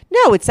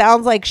 No, it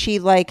sounds like she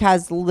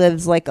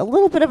lives like a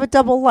little bit of a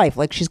double life.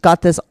 Like she's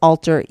got this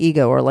alter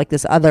ego or like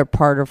this other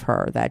part of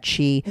her that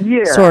she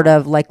sort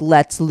of like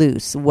lets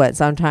loose. What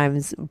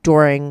sometimes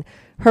during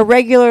her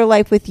regular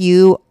life with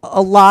you,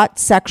 a lot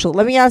sexual.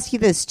 Let me ask you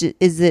this.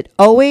 Is it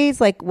always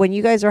like when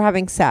you guys are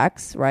having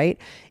sex, right?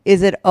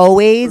 Is it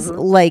always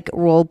like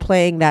role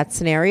playing that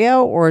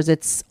scenario, or is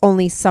it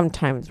only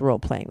sometimes role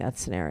playing that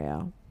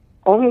scenario?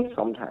 Only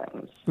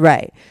sometimes.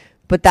 Right.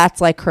 But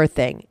that's like her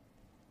thing.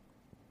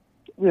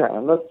 Yeah,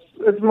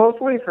 it's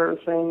mostly her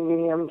saying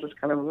me. I'm just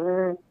kind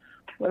of,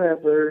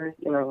 whatever,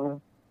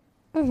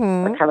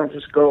 I kind of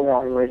just go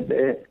along with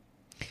it.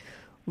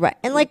 Right.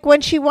 And like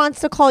when she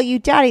wants to call you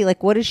daddy,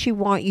 like what does she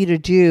want you to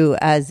do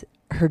as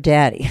her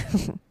daddy?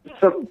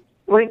 So,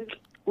 like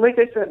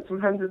I said,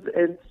 sometimes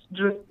it's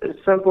just as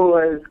simple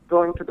as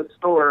going to the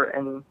store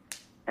and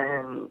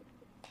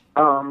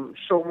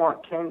she'll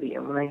want candy,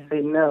 and when I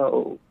say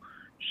no,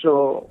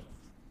 she'll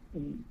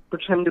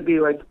pretend to be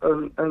like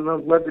an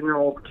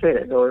 11-year-old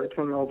kid or a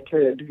 10-year-old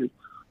kid who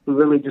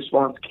really just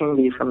wants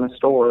candy from the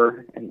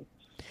store. And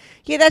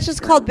yeah, that's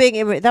just called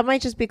being. That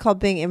might just be called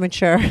being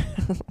immature.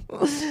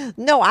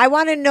 No, I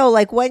want to know,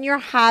 like, when you're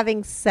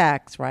having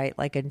sex, right?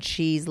 Like, and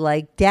she's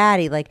like,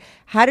 "Daddy," like,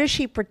 how does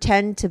she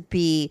pretend to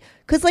be?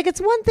 Because, like,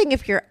 it's one thing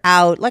if you're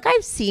out. Like,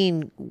 I've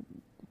seen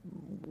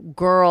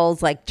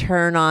girls like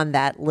turn on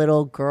that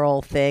little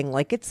girl thing.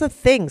 Like, it's a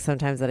thing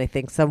sometimes that I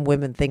think some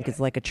women think is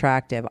like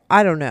attractive.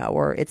 I don't know,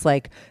 or it's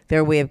like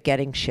their way of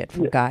getting shit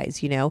from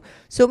guys,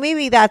 So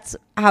maybe that's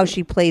how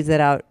she plays it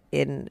out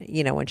in,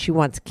 when she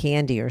wants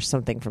candy or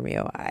something from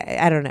you.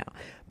 I don't know.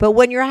 But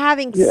when you're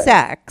having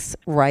sex,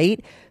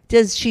 right?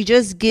 Does she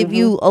just give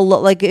you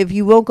like, if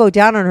you won't go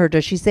down on her,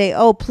 does she say,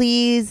 "Oh,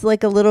 please,"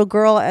 like a little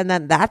girl, and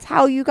then that's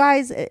how you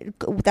guys?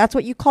 That's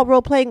what you call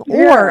role playing,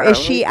 or is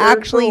she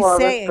actually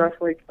saying stuff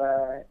like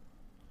that?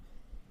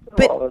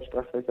 All that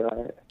stuff like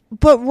that.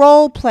 But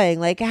role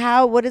playing, like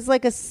how? What is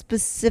like a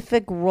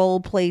specific role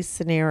play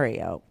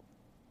scenario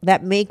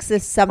that makes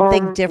this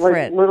something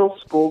different? Like little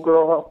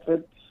schoolgirl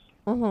outfits.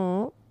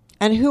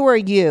 And who are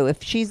you?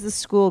 If she's the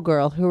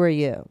schoolgirl, who are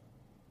you?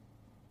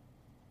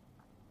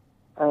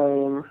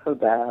 I'm her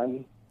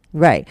dad.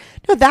 Right.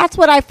 No, that's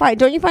what I find.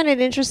 Don't you find it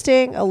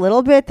interesting a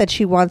little bit that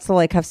she wants to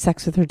like have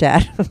sex with her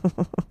dad?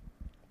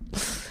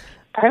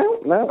 I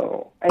don't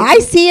know. I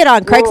see it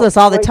on Craigslist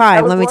all the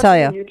time. Let me tell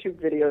you. I was watching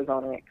YouTube videos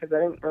on it because I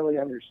didn't really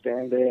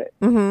understand it.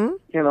 And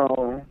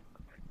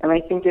I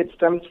think it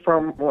stems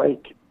from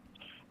like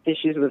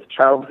issues with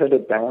childhood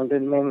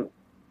abandonment.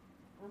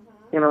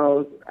 I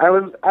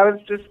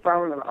was just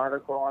found an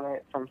article on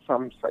it from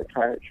some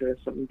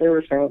psychiatrist, and they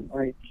were saying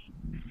like,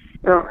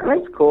 and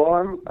it's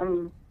cool.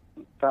 I'm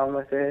down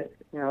with it.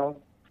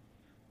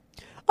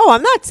 Oh,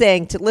 I'm not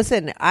saying to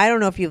listen. I don't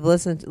know if you've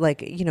listened.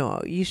 Like,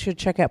 you should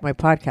check out my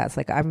podcast.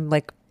 Like, I'm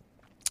like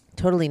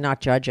totally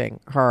not judging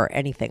her or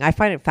anything. I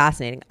find it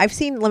fascinating.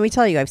 Let me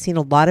tell you, I've seen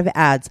a lot of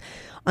ads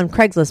on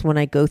Craigslist when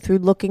I go through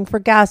looking for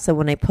guests. So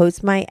when I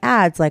post my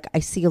ads, like I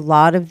see a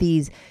lot of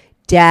these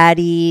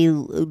daddy,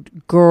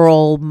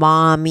 girl,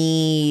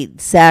 mommy,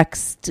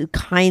 sex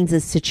kinds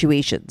of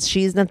situations.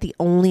 She's not the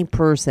only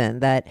person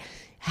that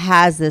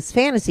has this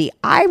fantasy.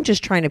 I'm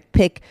just trying to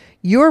pick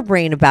your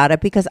brain about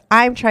it because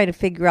I'm trying to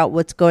figure out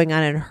what's going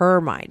on in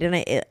her mind.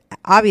 And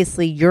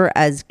obviously you're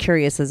as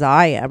curious as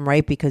I am,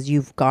 right? Because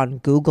you've gone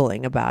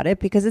Googling about it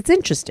because it's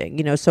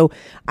interesting, so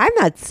I'm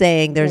not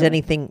saying there's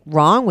anything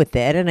wrong with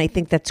it. And I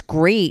think that's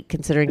great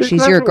considering There's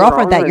she's your nothing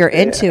girlfriend, wrong that you're with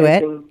it. into I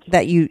it,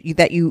 think-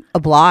 that you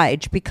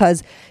oblige,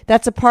 because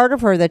that's a part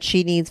of her that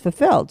she needs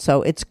fulfilled.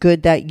 So it's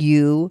good that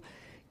you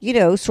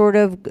sort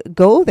of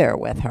go there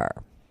with her.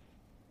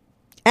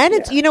 And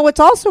it's, what's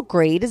also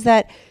great is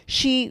that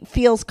she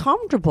feels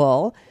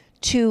comfortable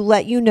to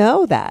let you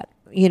know that,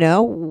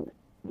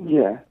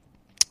 Yeah.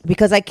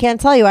 because I can't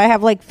tell you, I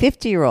have like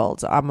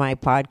 50-year-olds on my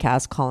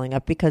podcast calling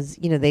up because,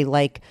 they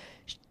like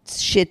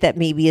shit that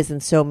maybe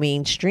isn't so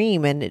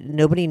mainstream and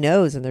nobody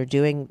knows, and they're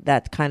doing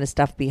that kind of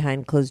stuff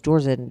behind closed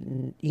doors,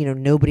 and,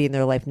 nobody in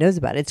their life knows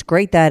about it. It's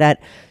great that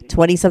at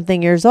 20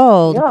 something years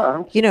old,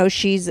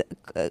 she's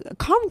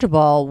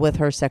comfortable with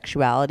her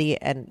sexuality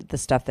and the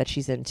stuff that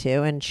she's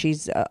into, and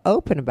she's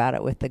open about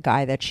it with the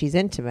guy that she's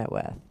intimate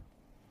with.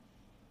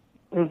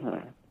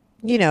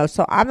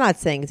 So I'm not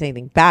saying it's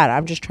anything bad.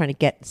 I'm just trying to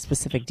get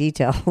specific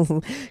details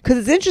because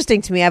it's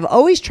interesting to me. I've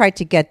always tried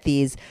to get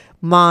these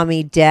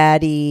mommy,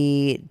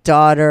 daddy,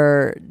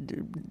 daughter,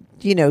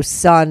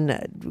 son,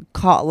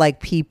 like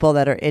people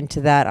that are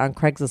into that on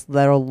Craigslist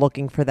that are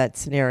looking for that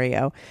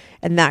scenario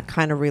and that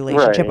kind of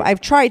relationship. Right.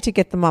 I've tried to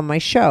get them on my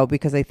show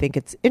because I think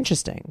it's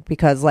interesting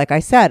because, like I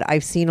said,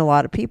 I've seen a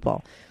lot of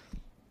people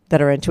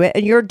that are into it,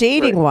 and you're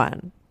dating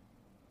one.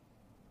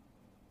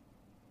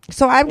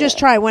 So I'm just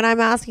trying, when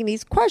I'm asking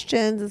these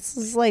questions, it's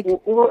just like...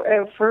 Well,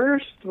 at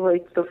first,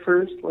 the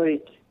first,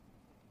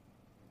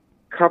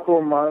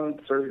 couple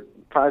months or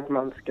 5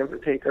 months, give or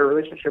take, our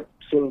relationship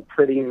seemed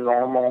pretty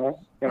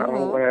normal,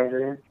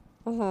 whatever.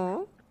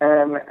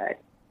 And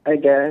I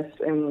guess,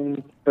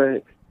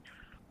 but,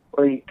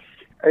 I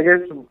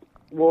guess,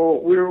 we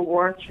were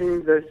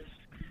watching this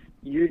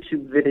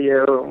YouTube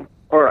video,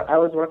 or I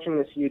was watching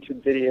this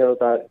YouTube video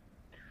that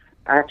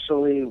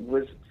actually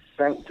was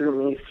sent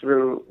through me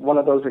through one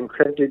of those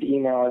encrypted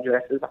email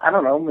addresses. I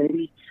don't know,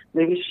 maybe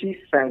she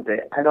sent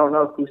it. I don't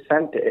know who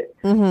sent it.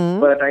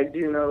 But I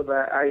do know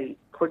that I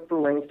clicked the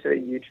link to a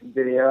YouTube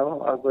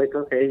video. I was like,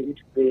 okay,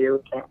 YouTube video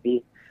can't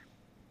be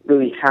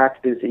really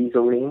hacked as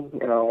easily,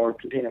 or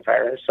contain a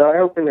virus. So I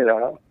opened it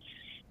up,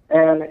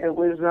 and it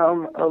was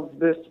of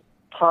this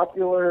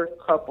popular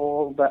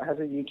couple that has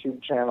a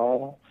YouTube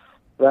channel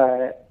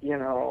that,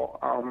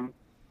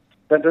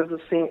 that does a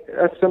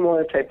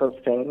similar type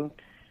of thing.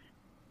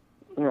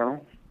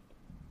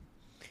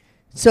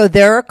 So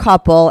they're a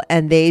couple,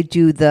 and they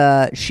do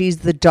she's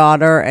the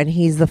daughter and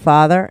he's the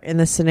father in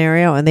the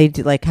scenario, and they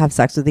do have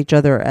sex with each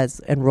other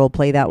and role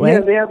play that way. Yeah,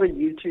 they have a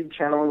YouTube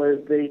channel where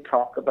they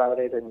talk about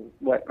it and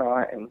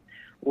whatnot, and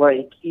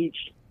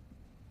each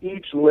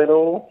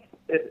little,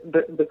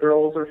 the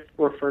girls are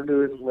referred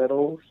to as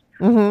littles.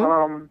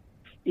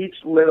 Each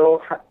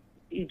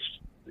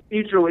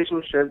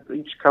relationship,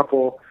 each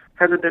couple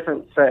has a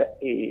different set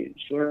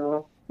age,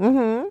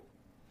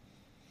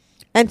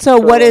 And so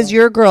what is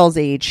your girl's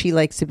age? She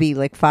likes to be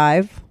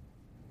 5?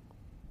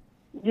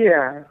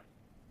 Yeah.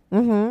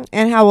 And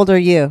how old are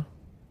you?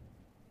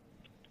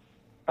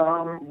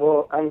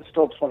 Well, I'm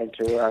still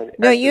 22.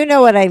 No, you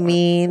know what I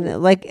mean.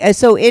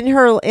 So in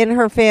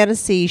her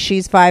fantasy,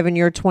 she's 5 and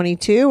you're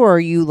 22, or are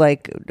you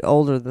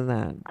older than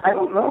that? I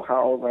don't know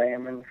how old I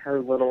am in her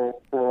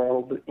little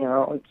world.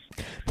 It's.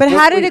 But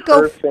how did it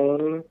go?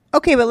 Thing.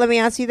 Okay, but let me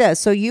ask you this.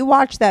 So you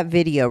watched that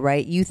video,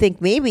 right? You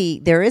think maybe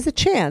there is a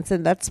chance,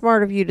 and that's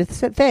smart of you to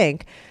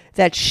think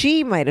that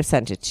she might have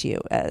sent it to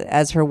you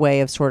as her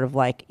way of sort of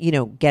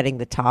getting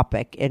the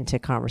topic into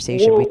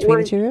conversation between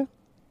the two of you?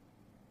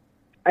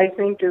 I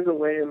think is a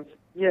way of,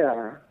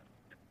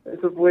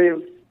 it's a way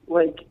of,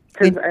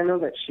 because I know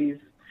that she's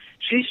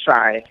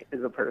shy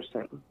as a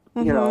person,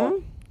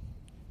 So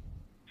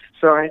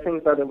I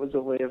think that it was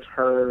a way of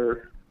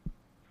her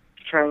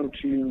trying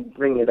to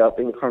bring it up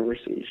in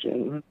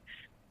conversation.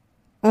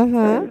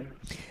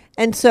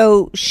 And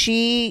so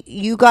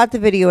you got the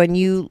video and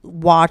you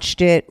watched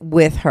it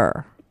with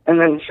her.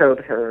 And then showed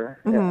her.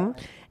 Yeah.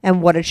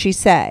 And what did she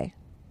say?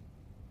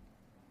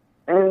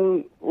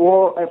 And,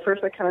 well, at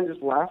first I kind of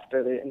just laughed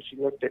at it, and she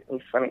looked at me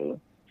funny.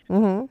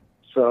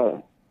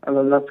 So, and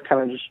then that's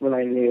kind of just when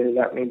I knew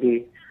that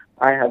maybe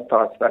I had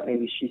thoughts that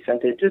maybe she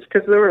sent it, just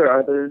because there were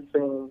other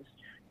things,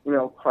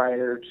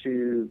 prior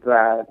to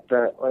that,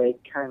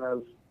 kind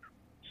of,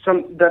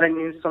 that I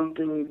knew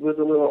something was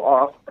a little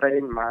off, but I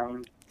didn't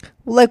mind.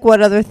 Like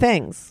what other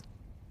things?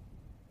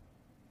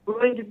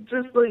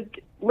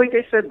 Like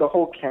I said, the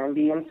whole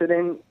candy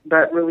incident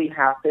that really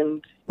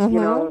happened,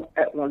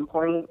 at one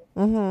point.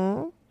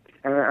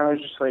 And I was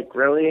just like,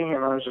 really?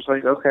 And I was just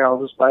like, okay,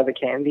 I'll just buy the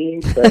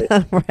candy. But,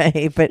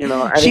 right, but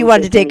I she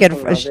wanted to take it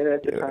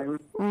at the time.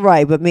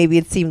 Right, but maybe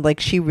it seemed like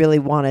she really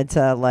wanted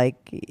to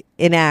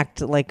enact,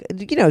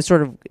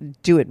 sort of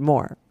do it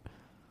more.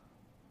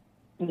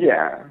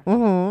 Yeah.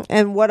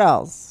 And what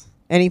else?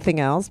 Anything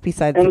else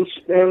besides? And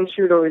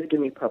she would always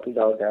give me puppy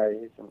dog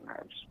eyes, and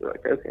I'd just be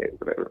like, okay,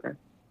 whatever.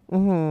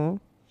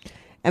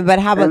 But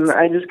how about? And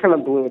I just kind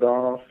of blew it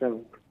off,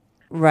 and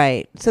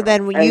Right. So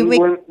then when And you make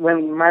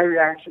when my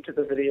reaction to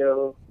the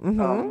video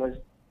was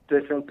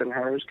different than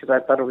hers, because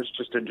I thought it was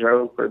just a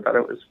joke or thought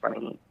it was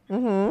funny.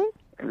 And,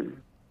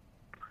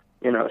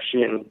 you know, she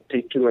didn't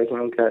take too like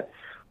anything.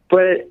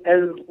 But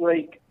as,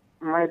 like,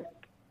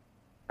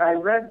 I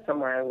read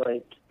somewhere,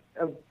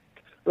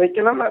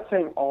 and I'm not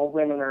saying all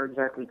women are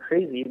exactly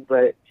crazy,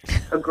 but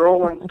a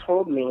girl once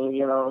told me,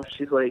 you know,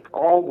 she's like,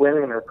 all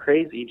women are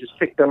crazy. Just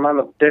pick the amount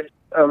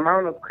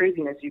of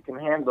craziness you can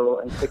handle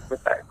and stick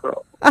with that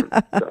girl.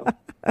 So,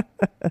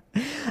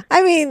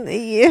 I mean,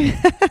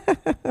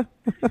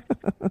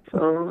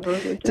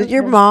 did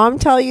your mom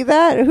tell you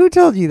that? Who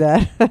told you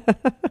that?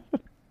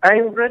 I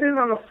read it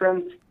on a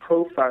friend's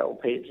profile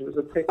page. It was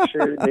a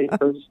picture they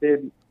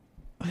posted,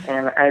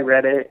 and I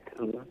read it.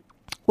 And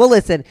well,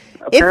 listen.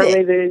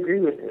 apparently, they agree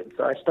with it,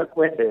 so I stuck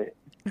with it.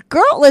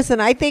 Girl,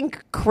 listen, I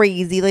think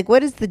crazy, like,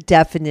 what is the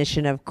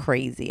definition of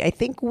crazy? I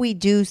think we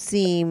do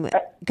seem,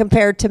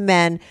 compared to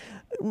men,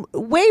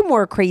 way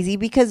more crazy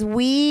because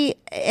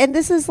and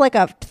this is like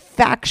a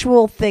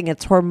factual thing.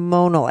 It's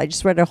hormonal. I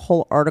just read a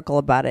whole article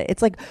about it.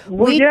 It's like,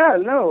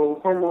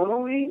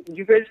 hormonally,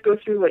 you guys go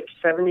through like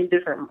 70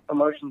 different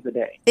emotions a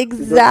day.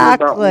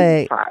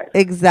 Exactly.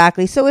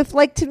 So if,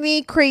 like, to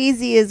me,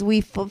 crazy is we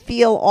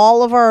feel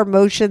all of our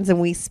emotions and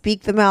we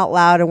speak them out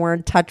loud and we're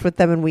in touch with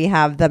them and we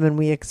have them and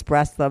we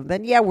express them,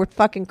 then yeah, we're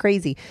fucking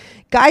crazy.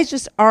 Guys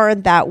just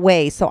aren't that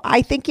way. So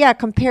I think, yeah,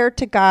 compared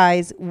to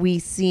guys, we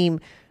seem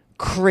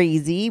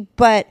crazy,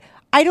 but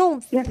I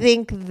don't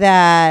think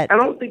that... I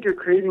don't think you're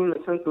crazy in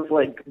the sense of,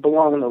 like,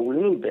 belong in a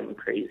loony bin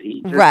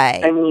crazy.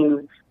 Right. I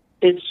mean,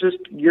 it's just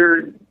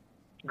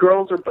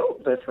girls are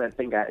built different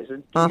than guys.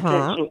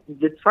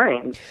 It's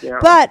fine. You know?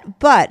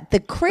 But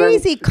the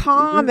crazy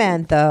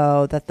comment,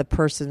 though, that the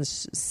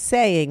person's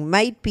saying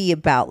might be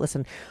about,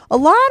 listen, a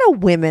lot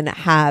of women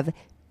have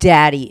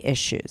daddy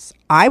issues.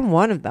 I'm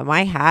one of them.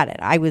 I had it.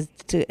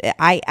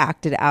 I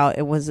acted out.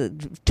 It was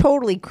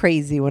totally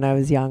crazy when I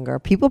was younger.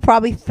 People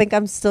probably think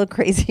I'm still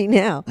crazy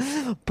now,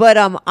 but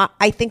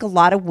I think a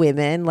lot of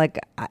women, like,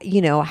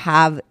 you know,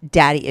 have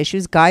daddy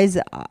issues. Guys,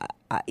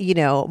 you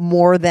know,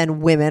 more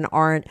than women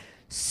aren't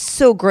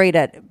so great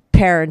at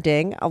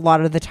parenting a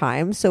lot of the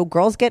time. So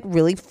girls get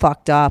really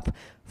fucked up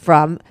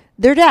from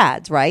their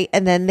dads, right?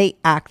 And then they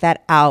act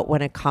that out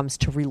when it comes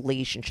to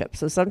relationships.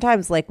 So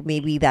sometimes, like,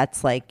 maybe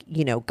that's like,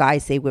 you know,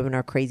 guys say women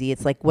are crazy.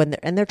 It's like when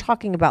they're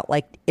talking about,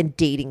 like, in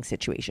dating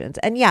situations.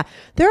 And yeah,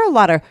 there are a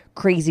lot of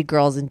crazy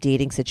girls in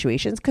dating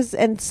situations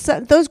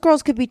those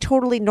girls could be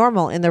totally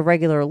normal in their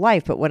regular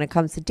life. But when it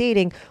comes to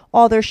dating,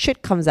 all their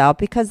shit comes out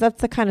because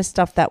that's the kind of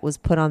stuff that was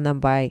put on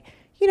them by,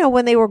 you know,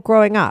 when they were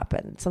growing up.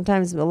 And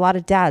sometimes a lot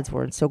of dads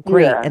weren't so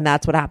great, and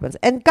that's what happens.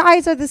 And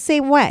guys are the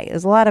same way.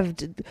 There's a lot of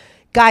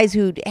guys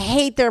who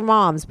hate their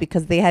moms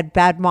because they had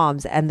bad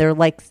moms, and they're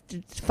like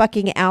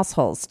fucking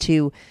assholes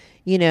to,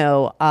 you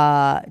know,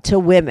 to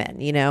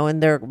women, you know,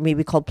 and they're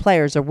maybe called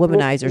players or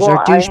womanizers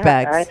or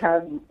douchebags. I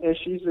had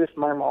issues with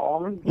my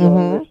mom. You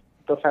know, with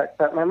the fact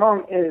that my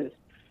mom is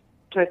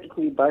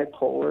technically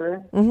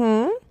bipolar.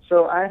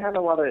 So I had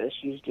a lot of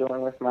issues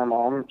dealing with my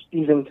mom,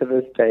 even to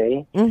this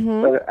day.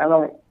 But I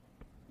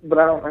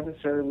don't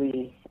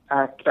necessarily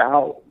act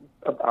out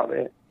about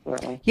it.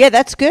 Yeah,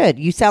 that's good.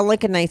 You sound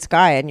like a nice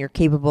guy, and you're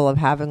capable of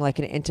having, like,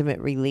 an intimate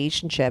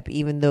relationship,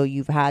 even though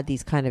you've had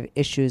these kind of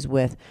issues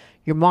with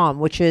your mom,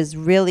 which is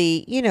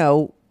really, you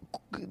know,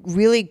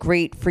 really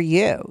great for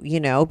you, you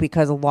know,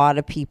 because a lot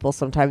of people,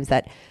 sometimes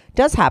that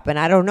does happen.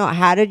 I don't know.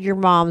 How did your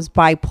mom's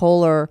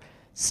bipolar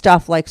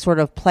stuff, like, sort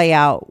of play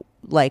out,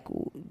 like,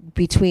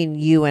 between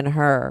you and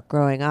her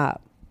growing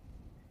up?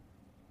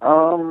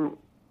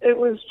 It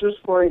was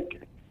just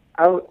like,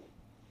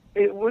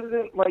 it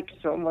wasn't like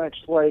so much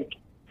like,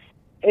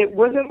 it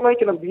wasn't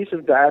like an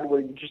abusive dad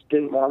where you just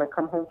didn't want to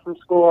come home from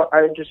school.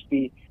 I would just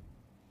be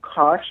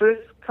cautious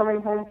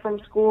coming home from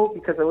school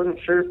because I wasn't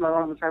sure if my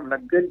mom was having a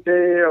good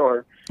day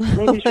or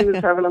maybe she was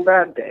having a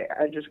bad day.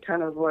 I just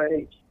kind of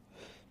like...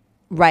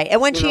 Right.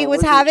 And when she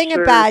was having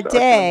a bad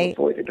day...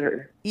 avoided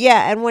her.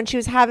 Yeah, and when she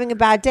was having a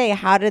bad day,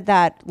 how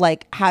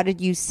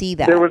did you see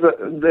that? There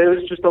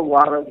was just a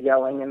lot of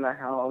yelling in the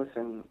house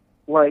and,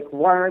 like,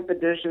 why aren't the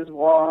dishes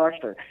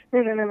washed? Or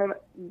no.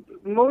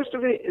 Most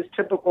of it is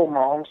typical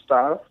mom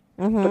stuff,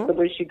 but the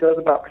way she goes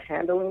about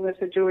handling the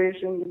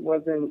situation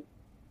wasn't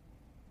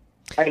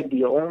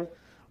ideal.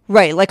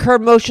 Right, like her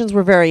emotions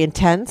were very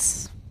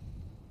intense.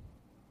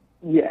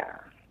 Yeah.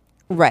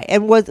 Right,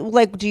 and was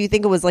like, do you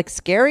think it was like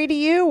scary to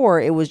you,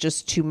 or it was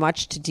just too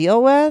much to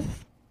deal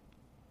with?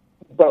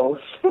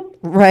 Both.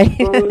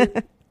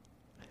 Right.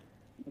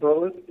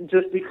 Both.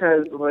 Just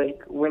because,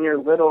 like, when you're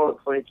little,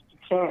 it's like you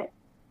can't.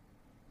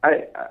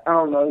 I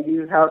don't know.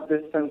 You have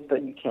this sense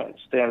that you can't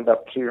stand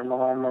up to your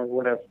mom or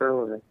whatever.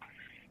 Or,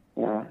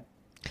 you know.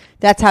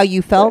 That's how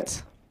you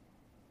felt?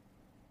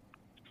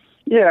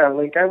 Yeah,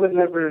 like I would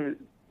never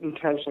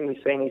intentionally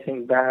say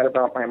anything bad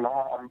about my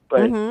mom,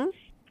 but you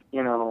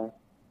know.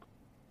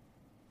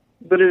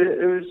 But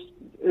it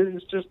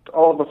was just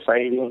all the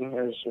fighting.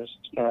 It was just,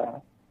 you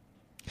know.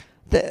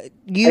 I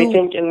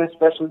think, and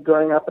especially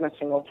growing up in a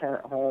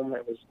single-parent home,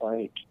 it was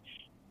like,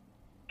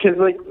 because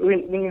like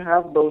when you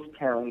have both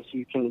parents,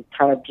 you can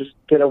kind of just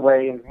get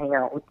away and hang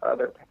out with the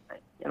other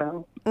parent, you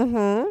know?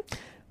 Mm-hmm.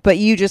 But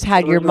you just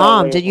had There your was no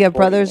mom. way Did you have of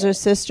avoiding brothers or it.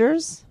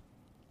 sisters?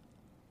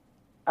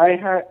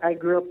 I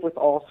grew up with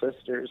all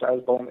sisters. I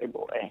was the only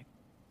boy.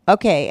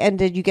 Okay, and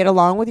did you get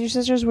along with your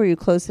sisters? Were you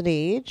close in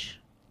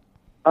age?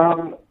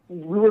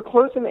 We were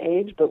close in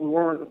age, but we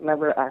weren't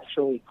never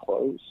actually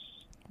close.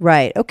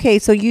 Right. Okay,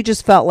 so you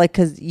just felt like,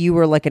 because you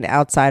were like an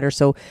outsider,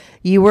 so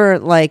you were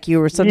like, you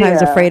were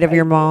sometimes Yeah, afraid of I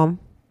your did. mom.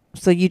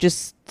 So you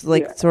just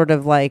like Yeah. sort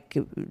of like,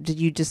 did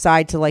you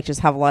decide to like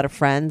just have a lot of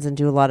friends and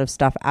do a lot of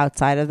stuff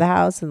outside of the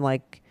house and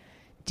like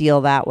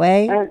deal that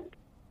way?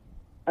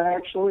 I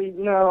actually,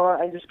 no,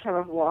 I just kind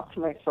of locked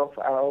myself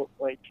out,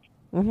 like,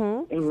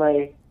 Mm-hmm. in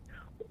my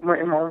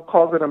mom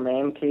calls it a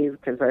man cave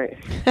because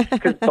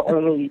it's the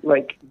only,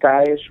 like,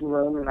 guyish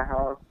room in the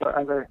house. But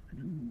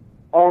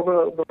all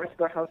the rest of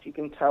the house, you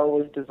can tell,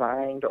 was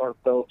designed or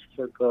built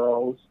for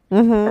girls.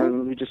 Mm-hmm.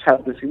 And we just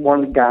have this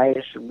one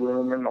guyish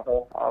room in the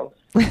whole house.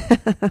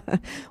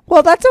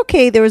 Well, that's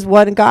okay. There was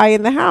one guy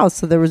in the house,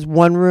 so there was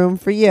one room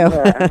for you.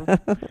 Yeah.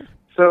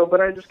 So,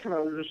 but I just kind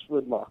of just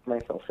would lock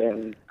myself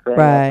in, growing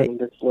Right. up in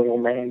this little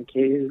man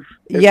cave.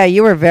 Yeah,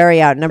 you were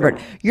very outnumbered.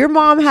 Your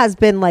mom has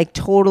been like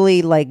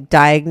totally like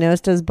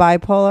diagnosed as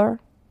bipolar?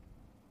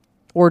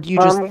 Or do you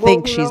just Well,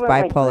 think we know she's that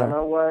my bipolar?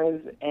 grandma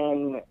was,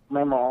 and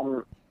my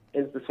mom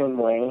is the same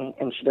way,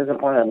 and she doesn't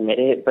want to admit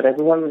it. But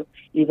everyone,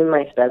 even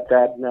my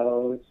stepdad,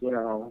 knows, you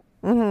know.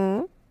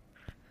 Mm-hmm.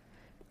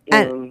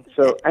 And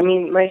so, I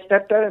mean, my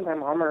stepdad and my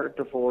mom are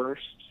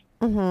divorced,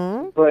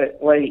 Mm-hmm. but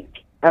like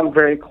I'm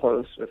very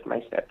close with my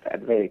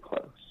stepdad, very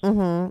close.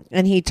 Mm-hmm.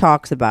 And he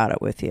talks about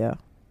it with you.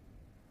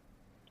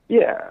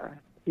 Yeah,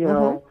 you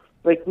know,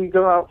 like we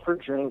go out for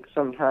drinks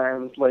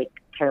sometimes, like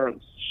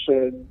parents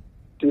should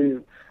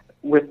do.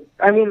 With,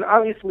 I mean,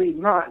 obviously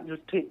not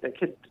just take the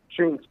kids to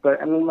drinks,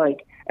 but I mean,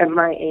 like at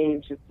my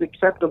age, it's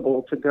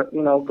acceptable to go,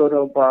 you know, go to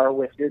a bar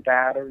with your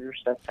dad or your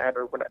stepdad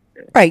or whatever.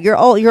 Right. You're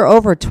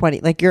over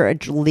 20. Like you're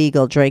at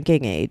legal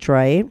drinking age,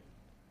 right?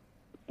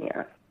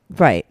 Yeah.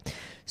 Right.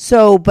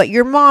 So, but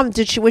your mom,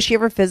 was she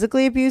ever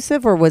physically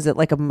abusive, or was it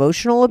like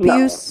emotional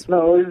abuse?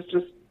 No, it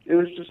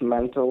was just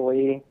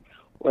mentally,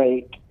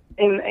 like,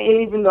 and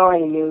even though I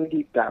knew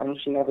deep down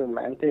she never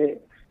meant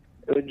it,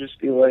 it would just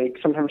be like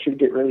sometimes she'd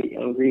get really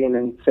angry and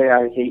then say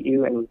I hate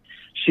you, and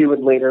she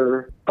would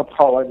later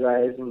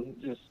apologize and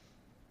just,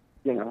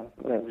 you know,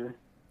 whatever.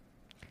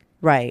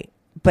 Right.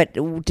 But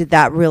did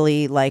that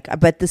really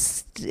but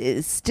this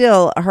is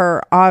still,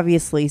 her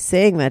obviously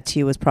saying that to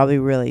you was probably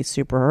really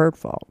super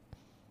hurtful.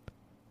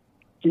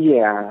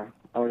 Yeah,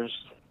 but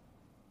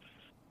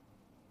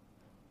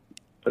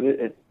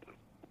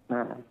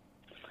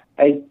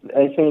I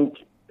think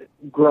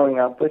growing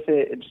up with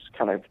it, just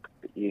kind of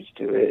got used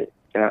to it.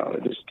 You know,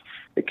 just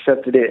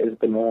accepted it as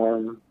the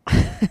norm.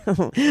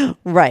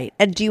 Right.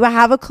 And do you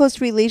have a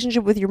close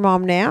relationship with your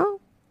mom now?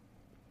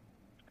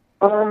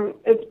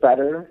 It's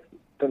better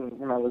than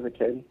when I was a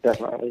kid.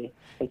 Definitely,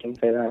 I can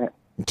say that.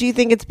 Do you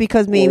think it's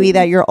because maybe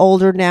that you're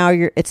older now?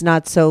 It's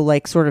not so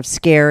like sort of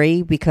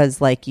scary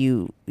because like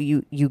you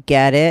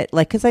get it.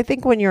 Like, because I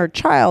think when you're a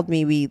child,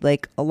 maybe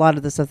like a lot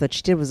of the stuff that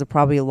she did was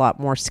probably a lot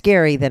more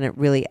scary than it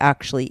really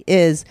actually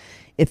is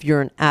if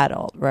you're an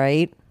adult,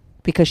 right?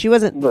 Because she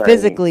wasn't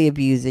physically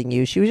abusing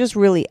you; she was just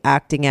really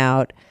acting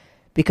out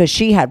because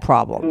she had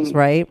problems,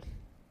 right?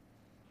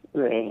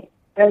 Right,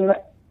 and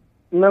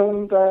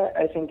knowing that,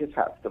 I think is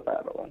half the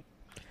battle.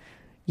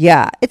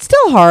 Yeah, it's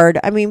still hard.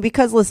 I mean,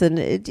 because listen,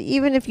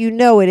 even if you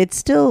know it, it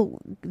still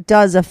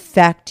does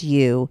affect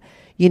you,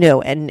 you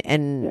know,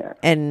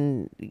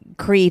 and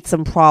create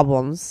some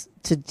problems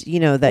to, you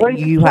know, that like,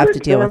 you have to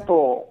deal with.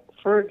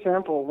 For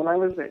example, when I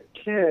was a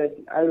kid,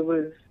 I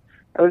was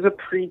a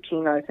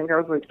preteen. I think I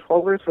was like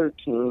 12 or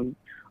 13.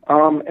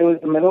 It was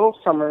the middle of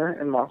summer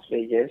in Las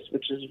Vegas,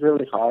 which is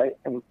really hot,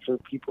 and for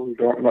people who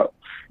don't know,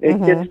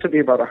 it gets to be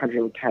about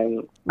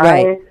 110.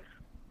 Right.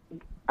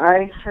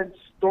 I had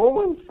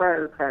stolen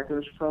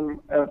firecrackers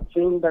from a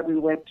thing that we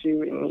went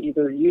to in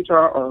either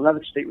Utah or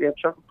another state. We had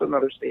traveled to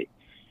another state.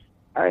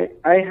 I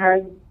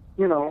had,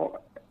 you know,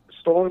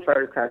 stolen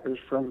firecrackers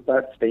from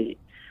that state.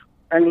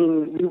 I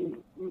mean,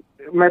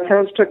 my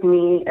parents took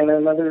me and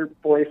another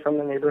boy from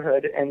the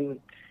neighborhood, and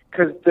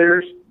because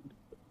there's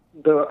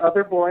the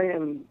other boy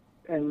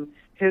and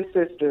his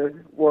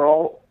sister were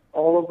all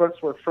of us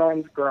were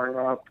friends growing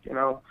up, you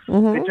know.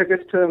 They took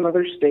us to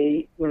another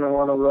state, you know,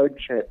 on a road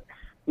trip.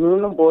 Me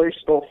and the boy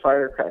stole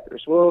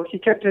firecrackers. Well, he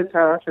kept his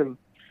half and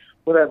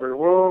whatever.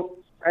 Well,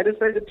 I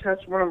decided to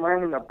test one of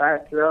mine in the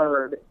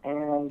backyard,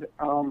 and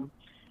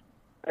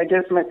I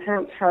guess my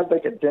parents had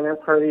like a dinner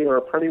party or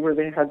a party where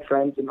they had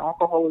friends, and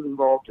alcohol was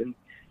involved, and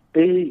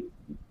they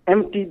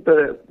emptied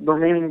the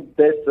remaining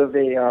bits of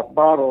a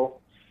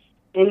bottle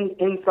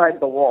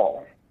inside the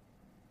wall.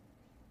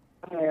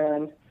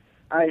 And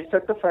I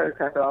set the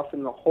firecracker off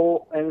in the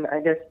hole, and I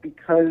guess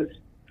because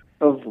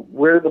of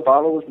where the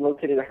bottle was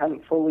located. It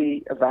hadn't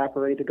fully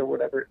evaporated or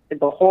whatever.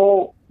 The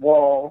whole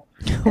wall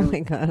Oh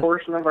my God.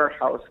 portion of our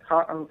house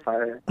caught on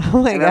fire.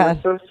 Oh my and God. I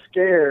was so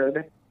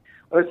scared.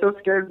 I was so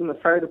scared when the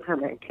fire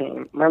department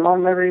came. My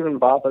mom never even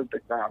bothered to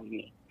ground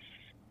me.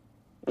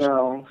 You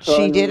know, so, She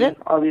I mean, didn't?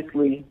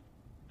 Obviously,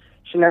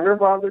 she never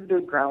bothered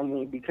to ground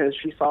me because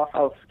she saw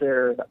how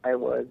scared I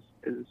was.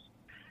 You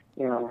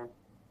know,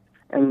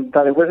 and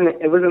that it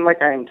wasn't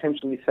like I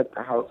intentionally set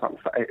the house on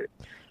fire.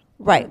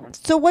 Right.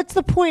 So what's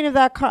the point of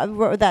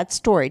that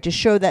story? To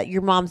show that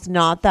your mom's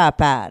not that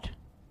bad.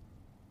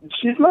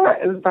 She's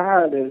not as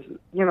bad as,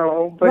 you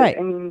know, but Right.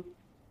 I mean,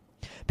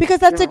 Because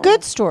that's you a know.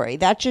 good story.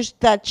 That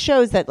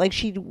shows that like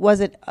she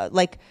wasn't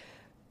like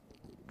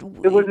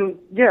it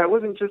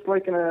wasn't just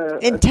like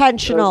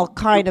intentional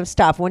kind of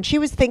stuff. When she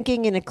was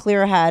thinking in a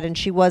clear head and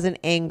she wasn't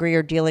angry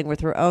or dealing with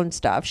her own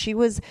stuff, she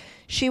was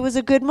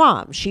a good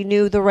mom. She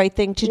knew the right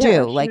thing to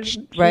do. Like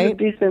she's right? a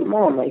decent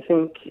mom. I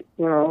think,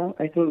 you know,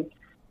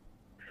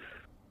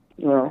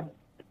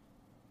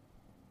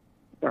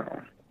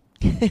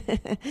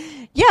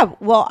 Yeah,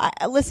 well,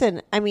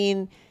 listen, I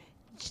mean,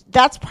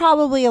 that's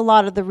probably a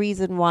lot of the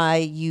reason why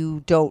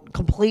you don't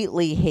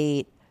completely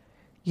hate,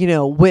 you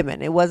know,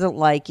 women. It wasn't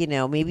like, you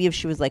know, maybe if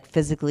she was like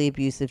physically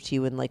abusive to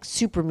you and like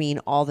super mean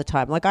all the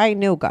time. Like I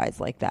know guys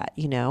like that,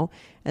 you know,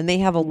 and they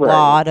have a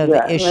lot of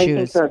yeah, and I think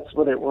issues. that's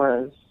what it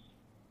was.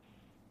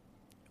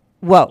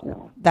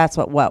 Whoa, that's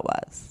what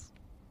was.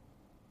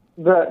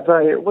 But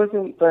it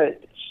wasn't.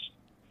 But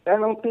I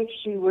don't think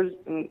she was.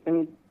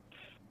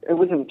 It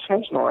was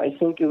intentional. I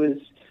think it was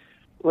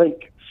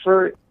like,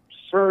 for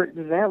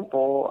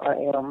example,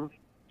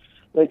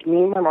 like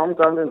me and my mom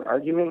got in an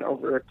argument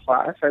over a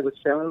class. I was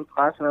failing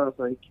class, and I was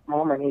like,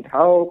 "Mom, I need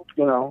help."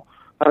 You know,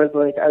 I was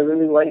like, I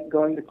really like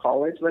going to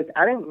college. Like,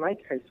 I didn't like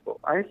high school.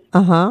 I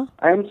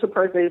am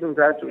surprised I even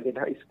graduated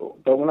high school.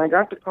 But when I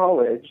got to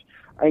college,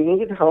 I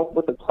needed help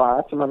with a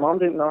class, and my mom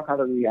didn't know how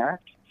to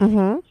react.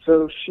 Mm-hmm.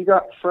 So she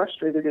got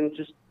frustrated and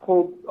just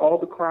pulled all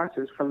the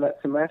classes from that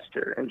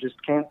semester and just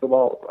canceled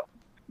all of them.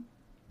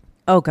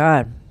 Oh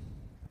God,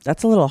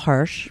 that's a little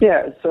harsh.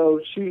 Yeah, so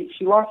she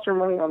lost her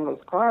money on those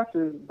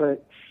classes,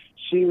 but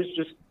she was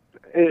just,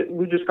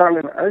 we just got in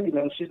an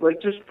argument. She's like,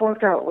 just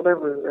fork out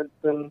whatever.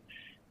 And,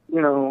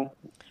 you know,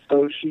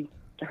 so she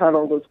had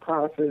all those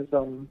classes.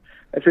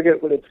 I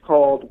forget what it's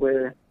called,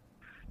 where,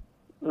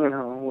 you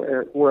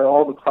know, where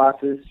all the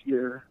classes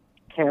you're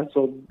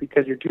canceled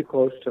because you're too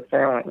close to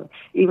failing.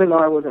 Even though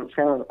I wasn't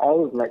failing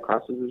all of my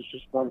classes, it was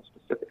just one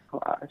specific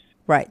class.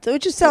 Right. So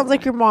it just sounds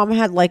like your mom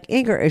had like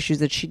anger issues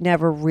that she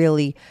never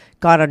really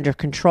got under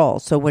control.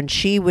 So when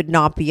she would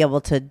not be able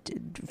to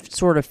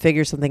sort of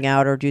figure something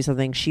out or do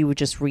something, she would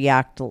just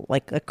react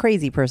like a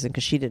crazy person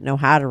because she didn't know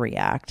how to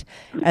react.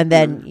 And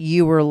then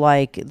you were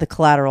like the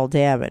collateral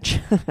damage.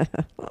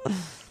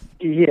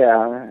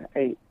 Yeah.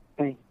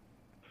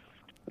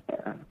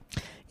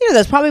 You know,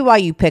 that's probably why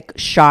you pick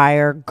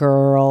shyer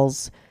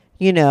girls,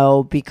 you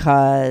know,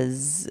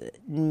 because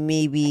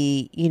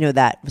maybe, you know,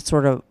 that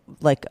sort of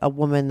like a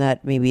woman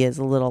that maybe is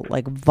a little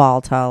like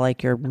volatile,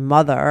 like your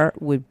mother,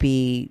 would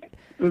be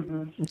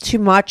too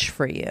much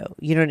for you.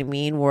 You know what I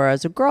mean?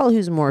 Whereas a girl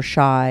who's more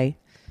shy,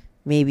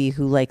 maybe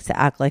who likes to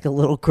act like a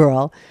little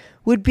girl,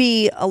 would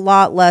be a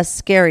lot less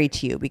scary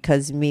to you,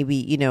 because maybe,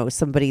 you know,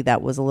 somebody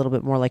that was a little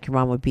bit more like your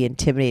mom would be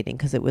intimidating,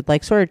 because it would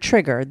like sort of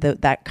trigger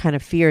that kind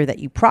of fear that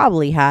you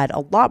probably had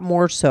a lot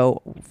more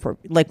so for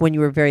like when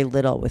you were very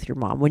little with your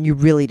mom, when you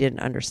really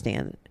didn't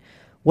understand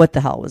what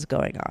the hell was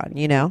going on,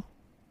 you know?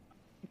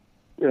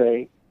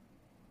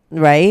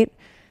 Right?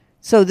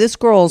 So this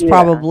girl is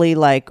probably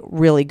like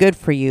really good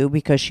for you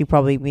because she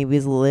probably maybe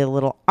is a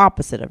little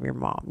opposite of your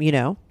mom, you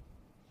know?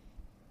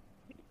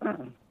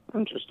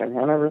 Interesting.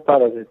 I never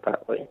thought of it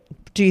that way.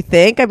 Do you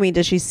think? I mean,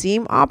 does she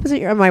seem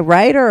opposite? Am I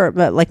right? Or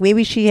like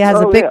maybe she has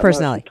a big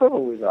personality? No,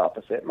 totally the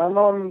opposite. My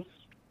mom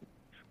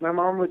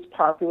was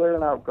popular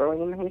and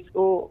outgoing in high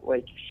school.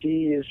 Like,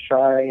 she is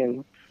shy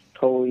and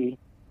totally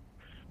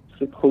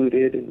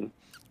secluded and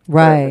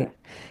right.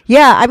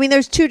 Yeah, I mean,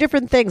 there's two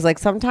different things. Like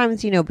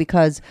sometimes, you know,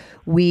 because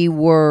we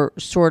were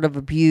sort of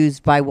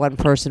abused by one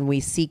person, we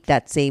seek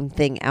that same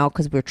thing out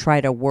because we're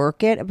trying to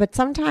work it. But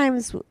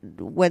sometimes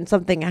when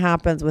something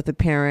happens with a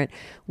parent,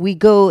 we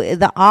go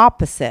the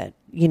opposite,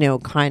 you know,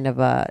 kind of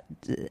a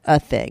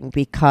thing,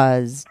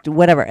 because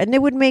whatever. And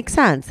it would make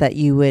sense that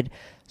you would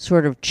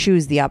sort of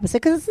choose the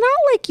opposite, because it's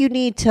not like you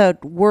need to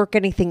work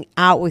anything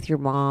out with your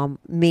mom,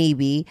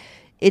 maybe.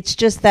 It's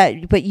just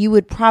that, but you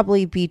would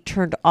probably be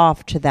turned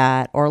off to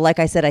that. Or like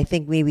I said, I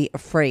think maybe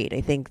afraid. I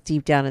think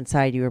deep down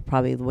inside you were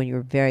probably, when you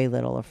were very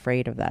little,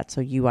 afraid of that.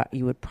 So you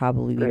would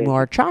probably be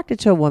more attracted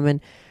to a woman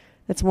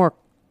that's more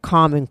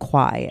calm and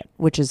quiet,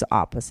 which is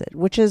opposite,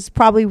 which is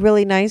probably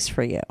really nice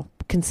for you,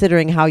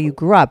 considering how you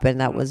grew up.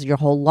 And that was your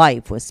whole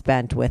life was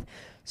spent with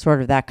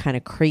sort of that kind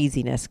of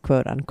craziness,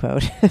 quote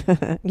unquote,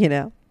 you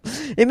know?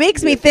 It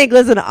makes me think,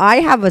 listen, I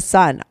have a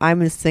son.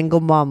 I'm a single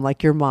mom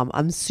like your mom.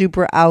 I'm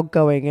super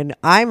outgoing and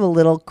I'm a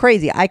little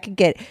crazy. I could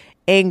get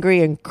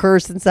angry and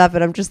curse and stuff.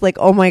 And I'm just like,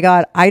 oh my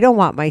God, I don't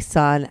want my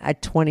son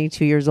at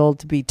 22 years old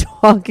to be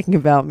talking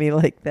about me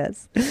like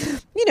this.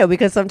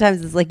 Because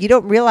sometimes it's like you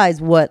don't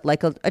realize what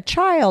like a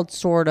child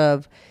sort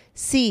of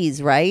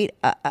sees, right?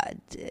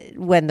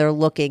 When they're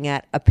looking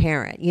at a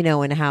parent,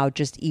 and how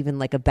just even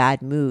like a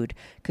bad mood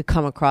could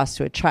come across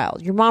to a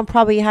child. Your mom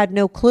probably had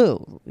no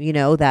clue,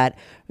 that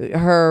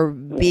her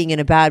being in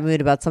a bad mood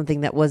about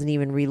something that wasn't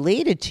even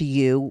related to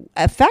you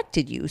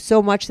affected you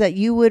so much that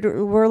you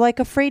were like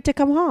afraid to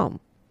come home.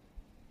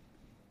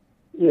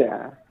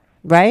 Yeah.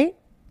 Right?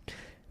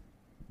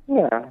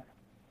 Yeah.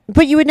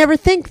 But you would never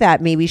think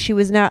that maybe she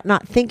was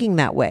not thinking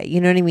that way.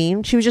 You know what I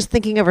mean? She was just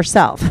thinking of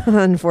herself,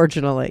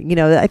 unfortunately.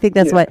 I think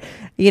that's what,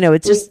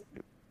 it's just.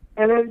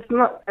 And it's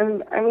not,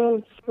 and I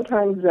mean,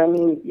 sometimes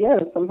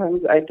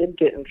I did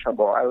get in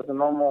trouble. I was a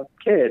normal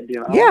kid,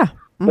 Yeah.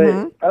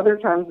 But other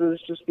times it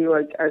was just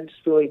I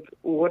just feel like,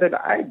 what did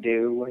I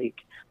do?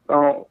 Like,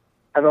 I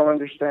don't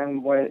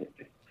understand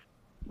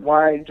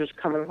why just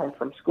coming home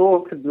from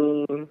school could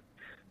mean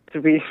to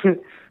be,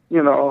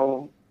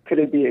 could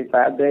it be a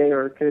bad day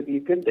or could it be a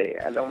good day?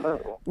 I don't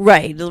know.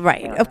 Right.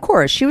 Yeah. Of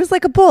course. She was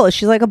like a bully.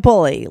 She's like a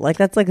bully. Like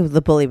that's like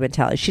the bully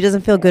mentality. She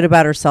doesn't feel good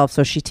about herself,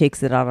 so she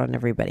takes it out on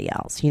everybody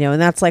else, and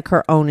that's like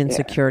her own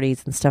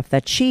insecurities and stuff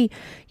that she,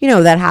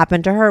 that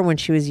happened to her when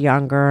she was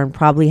younger and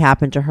probably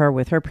happened to her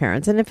with her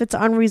parents. And if it's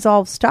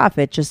unresolved stuff,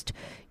 it just,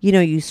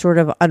 you sort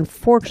of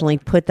unfortunately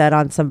put that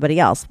on somebody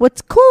else.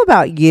 What's cool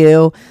about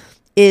you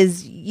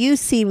is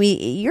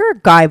you're a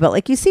guy, but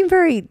like you seem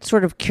very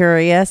sort of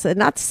curious, and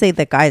not to say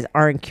that guys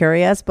aren't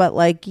curious, but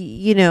like,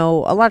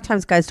 a lot of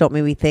times guys don't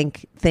maybe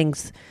think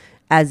things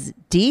as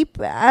deep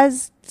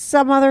as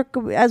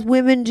as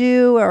women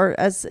do, or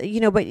as,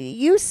 but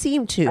you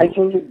seem to. I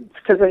think it's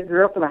because I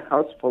grew up in a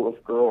house full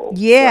of girls.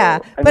 Yeah.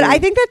 So, I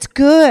think that's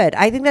good.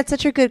 I think that's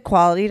such a good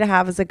quality to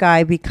have as a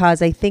guy,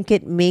 because I think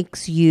it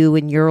makes you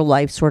in your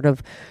life sort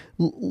of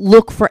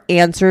look for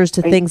answers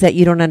to things that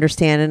you don't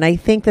understand. And I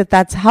think that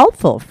that's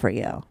helpful for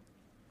you.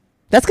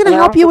 That's going to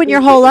help you in your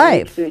whole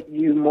life. Makes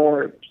you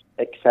more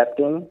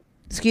accepting.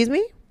 Excuse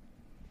me?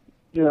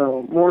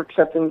 More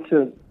accepting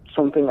to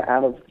something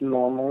out of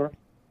normal.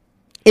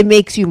 It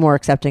makes you more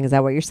accepting. Is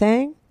that what you're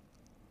saying?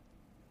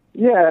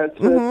 Yeah, it's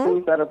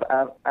things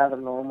out of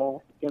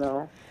normal,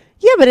 Yeah,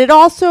 but it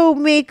also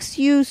makes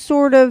you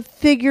sort of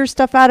figure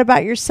stuff out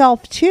about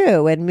yourself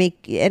too, and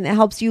it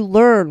helps you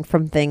learn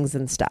from things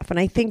and stuff. And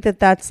I think that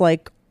that's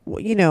like,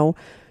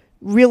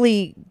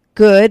 really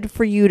good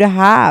for you to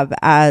have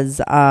as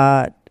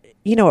a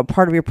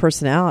part of your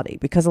personality,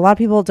 because a lot of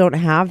people don't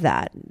have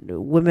that.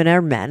 Women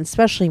or men,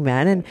 especially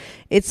men, and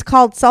it's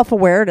called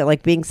self-aware,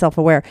 like being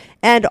self-aware.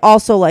 And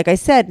also, like I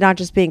said, not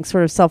just being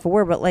sort of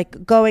self-aware, but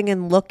like going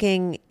and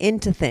looking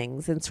into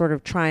things and sort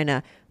of trying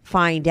to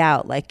find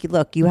out, like,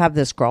 look, you have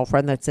this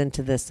girlfriend that's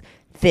into this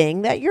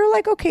thing that you're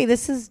like, okay,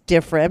 this is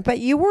different, but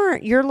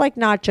you're like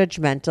not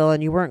judgmental,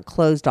 and you weren't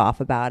closed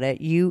off about it.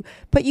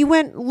 But you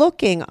went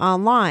looking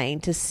online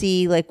to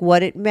see like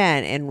what it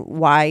meant and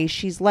why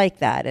she's like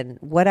that and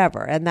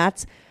whatever. And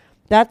that's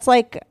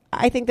like,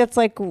 I think that's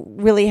like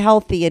really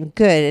healthy and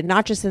good, and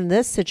not just in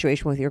this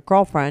situation with your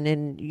girlfriend,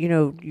 and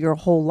your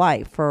whole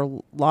life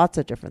for lots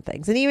of different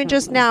things. And even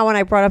just now, when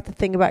I brought up the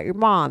thing about your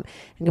mom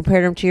and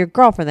compared him to your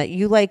girlfriend, that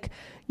you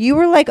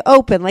were like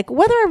open, like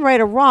whether I'm right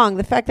or wrong,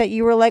 the fact that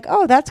you were like,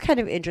 oh, that's kind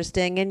of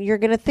interesting, and you're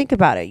going to think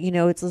about it.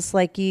 It's just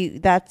like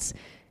that's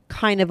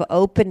kind of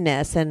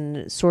openness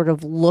and sort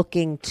of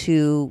looking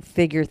to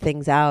figure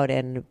things out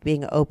and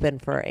being open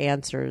for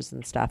answers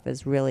and stuff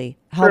is really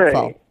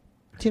helpful. Right.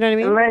 Do you know what I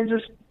mean?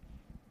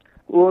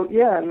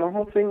 And the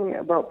whole thing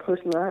about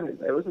personalities,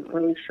 I wasn't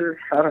really sure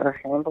how to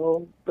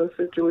handle the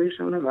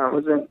situation, and I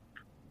wasn't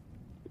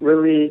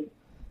really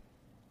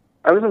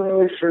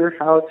sure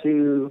how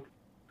to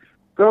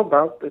go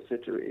about the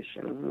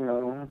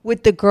situation,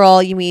 With the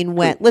girl, you mean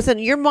listen,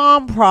 your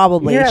mom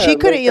probably, she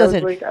couldn't,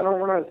 listen. I don't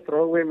want to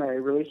throw away my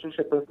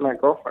relationship with my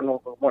girlfriend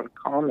over one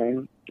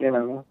comment,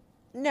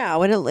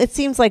 No, and it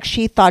seems like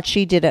she thought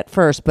she did at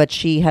first, but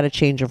she had a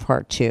change of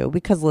heart too,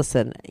 because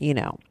listen,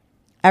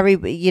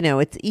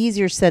 it's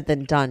easier said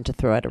than done to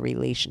throw out a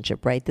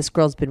relationship, right? This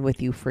girl's been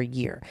with you for a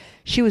year.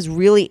 She was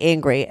really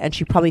angry, and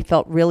she probably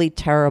felt really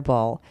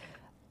terrible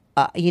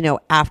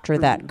after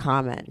that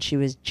comment. She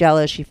was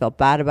jealous. She felt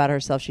bad about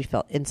herself. She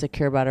felt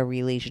insecure about her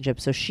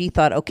relationship. So she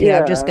thought, okay,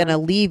 I'm just going to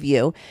leave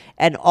you,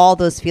 and all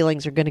those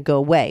feelings are going to go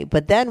away.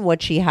 But then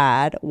what she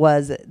had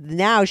was,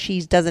 now she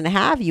doesn't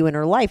have you in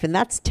her life. And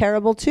that's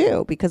terrible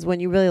too, because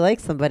when you really like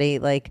somebody,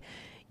 like,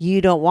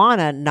 you don't want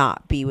to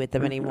not be with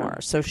them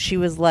anymore. So she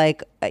was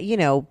like,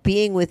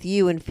 being with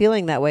you and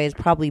feeling that way is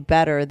probably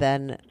better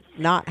than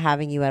not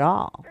having you at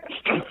all.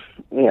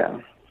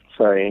 Yeah.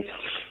 Sorry.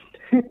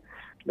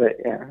 But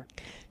yeah.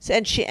 So,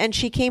 and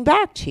she came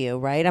back to you,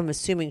 right? I'm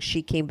assuming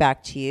she came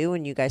back to you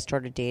and you guys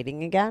started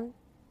dating again?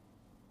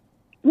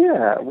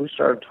 Yeah, we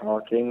started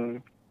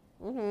talking.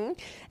 Mm-hmm.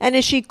 And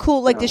is she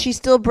cool? Like, does she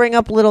still bring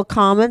up little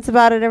comments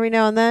about it every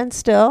now and then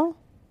still?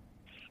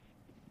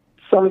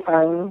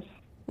 Sometimes.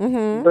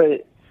 Mm-hmm.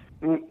 But,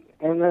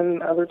 and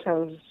then other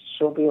times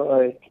she'll be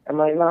like, am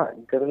I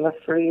not good enough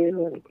for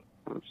you? And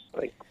I'm just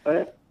like,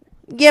 what?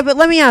 Yeah, but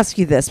let me ask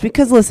you this,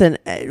 because listen,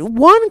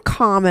 one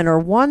comment or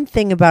one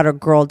thing about a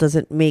girl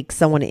doesn't make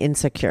someone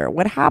insecure.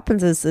 What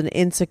happens is an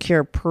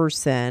insecure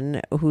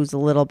person who's a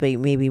little bit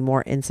maybe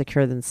more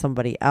insecure than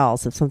somebody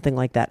else, if something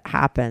like that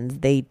happens,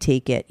 they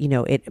take it,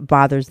 it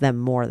bothers them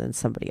more than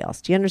somebody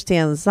else. Do you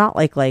understand? It's not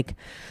like,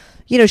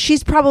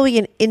 she's probably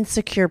an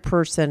insecure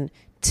person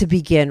to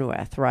begin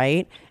with,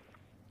 right?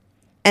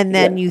 And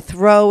then you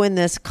throw in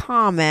this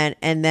comment,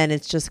 and then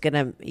it's just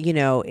gonna,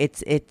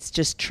 it's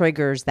just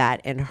triggers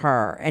that in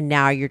her, and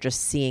now you're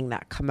just seeing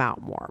that come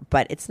out more.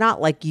 But it's not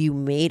like you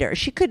made her.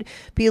 She could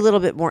be a little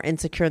bit more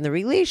insecure in the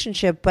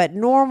relationship, but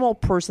normal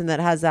person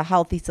that has a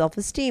healthy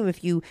self-esteem,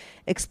 if you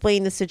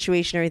explain the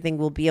situation, everything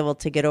will be able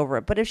to get over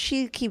it. But if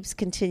she keeps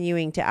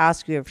continuing to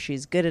ask you if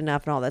she's good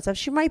enough and all that stuff,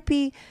 she might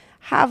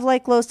have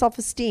like low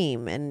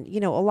self-esteem, and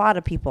a lot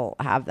of people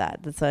have that.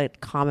 That's a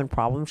common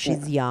problem.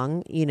 She's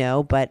young,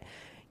 but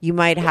you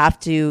might have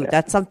to,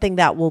 that's something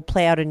that will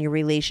play out in your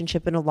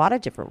relationship in a lot of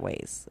different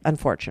ways,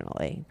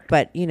 unfortunately.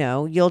 But,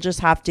 you'll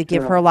just have to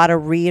give her a lot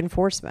of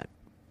reinforcement.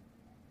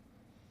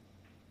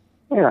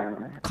 Yeah.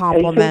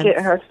 Compliments. I think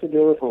it has to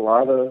do with a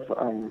lot of,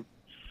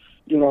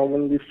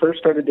 when we first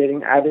started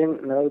dating, I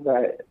didn't know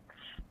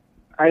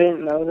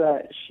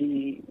that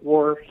she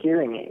wore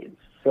hearing aids.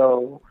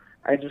 So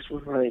I just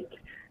was like,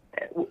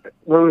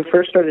 when we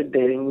first started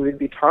dating, we would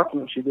be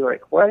talking, she'd be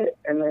like, what?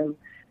 And then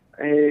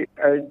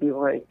I'd be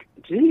like,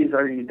 geez,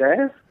 are you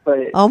deaf?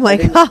 But oh my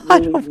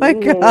God. Oh my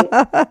God.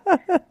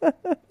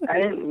 I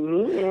didn't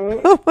mean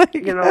it. Oh my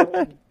God.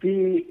 To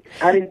be,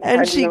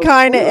 and she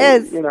kind of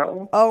is.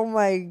 Oh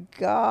my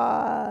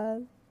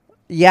God.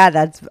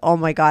 Yeah, oh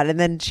my God. And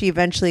then she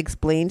eventually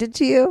explained it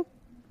to you?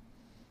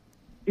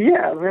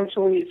 Yeah,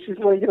 eventually she's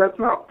like, that's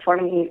not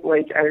funny.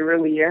 Like, I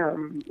really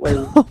am. Like,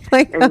 oh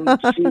my God.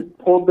 And she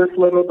pulled this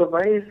little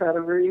device out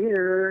of her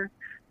ear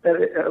that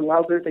it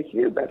allows her to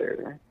hear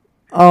better.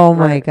 Oh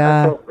my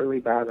God. I felt really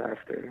bad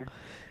after.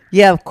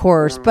 Yeah, of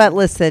course. But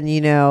listen,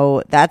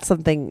 that's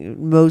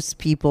something most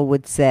people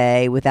would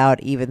say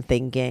without even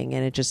thinking.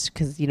 And it just,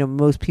 because,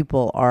 most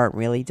people aren't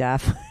really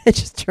deaf. It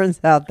just turns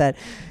out that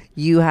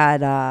you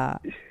had, oh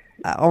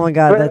my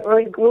God. But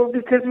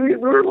because we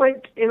were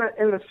like in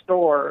the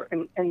store,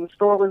 and the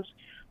store was,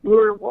 we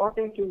were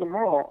walking through the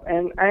mall,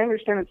 and I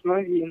understand it's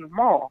noisy in the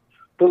mall,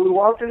 but we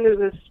walked into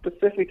this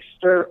specific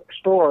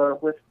store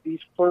with these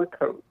fur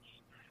coats.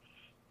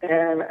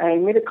 And I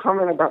made a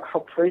comment about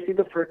how pricey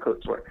the fur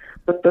coats were.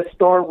 But the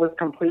store was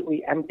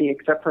completely empty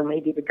except for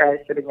maybe the guy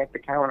sitting at the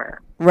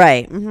counter.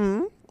 Right.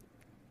 Mm-hmm.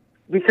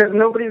 Because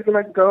nobody's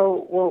going to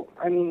go, well,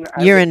 I mean,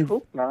 I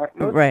hope not.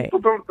 Most people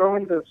don't go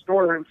into the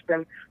store and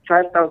spend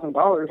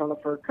 $5,000 on a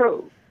fur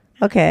coat.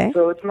 Okay.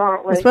 So it's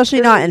not like...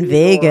 Especially not in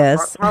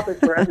Vegas. Hot Topic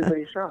where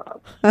everybody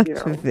shops.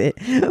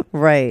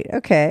 Right.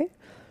 Okay.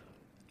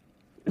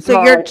 It's so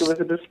not like it was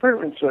a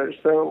department store.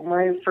 So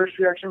my first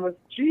reaction was,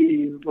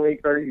 geez,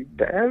 like, are you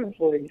deaf?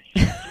 Like,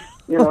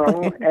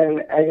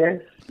 and I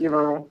guess,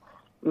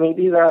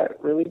 maybe that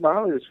really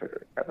bothers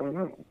her. I don't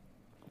know.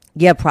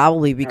 Yeah,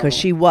 probably because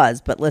she was.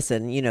 But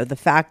listen, the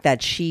fact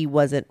that she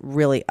wasn't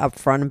really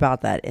upfront about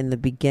that in the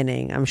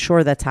beginning, I'm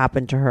sure that's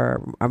happened to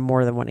her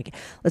more than one occasion.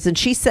 Listen,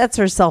 she sets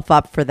herself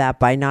up for that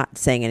by not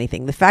saying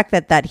anything. The fact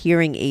that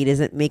hearing aid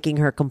isn't making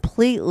her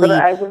completely...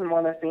 But I wouldn't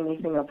want to say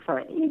anything up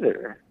front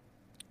either.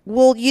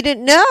 Well, you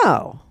didn't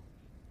know.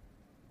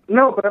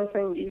 No, but I'm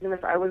saying even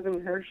if I was in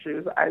her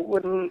shoes, I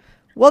wouldn't...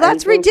 Well,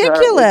 that's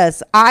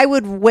ridiculous. I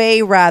would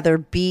way rather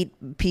beat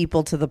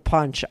people to the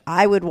punch.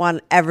 I would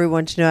want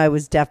everyone to know I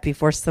was deaf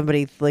before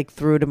somebody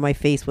threw it in my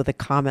face with a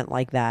comment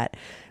like that.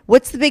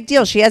 What's the big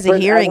deal? She has a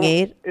hearing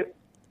aid.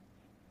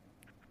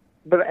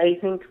 But I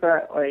think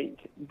that,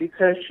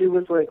 because she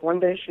was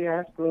one day she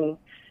asked me,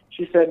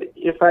 she said,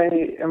 if I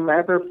am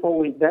ever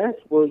fully deaf,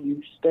 will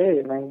you stay?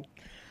 And I said,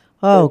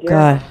 yeah.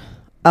 God.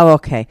 Oh,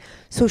 okay.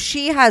 So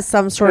she has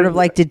some sort of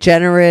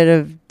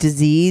degenerative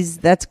disease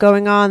that's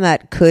going on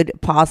that could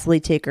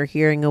possibly take her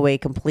hearing away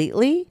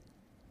completely?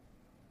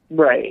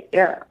 Right,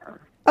 yeah.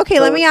 Okay,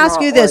 so let me ask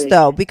you this,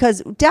 though,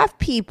 because deaf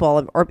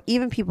people, or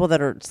even people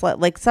that are,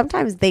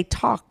 sometimes they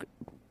talk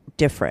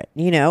different,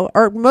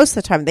 or most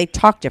of the time they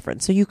talk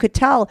different. So you could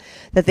tell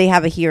that they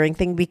have a hearing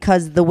thing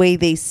because the way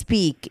they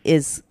speak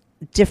is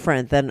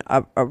different than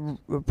a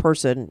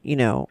person,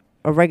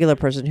 a regular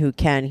person who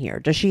can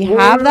hear. Does she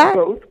have that?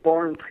 We're both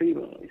born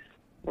preemies.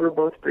 We're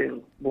both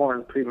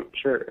born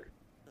premature.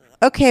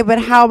 Okay, but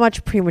how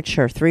much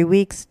premature? 3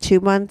 weeks?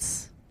 2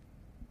 months?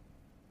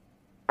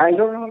 I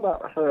don't know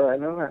about her. I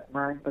know that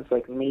mine was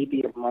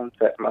maybe a month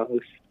at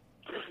most.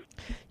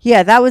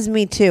 Yeah, that was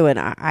me too, and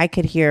I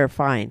could hear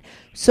fine.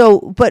 So,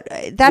 but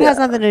that has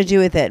nothing to do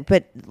with it.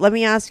 But let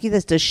me ask you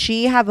this. Does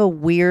she have a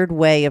weird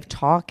way of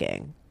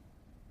talking?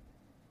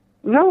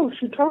 No,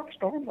 she talks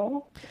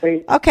normal.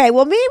 Like, Okay,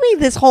 well, maybe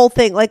this whole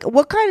thing, like,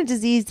 what kind of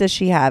disease does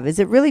she have? Is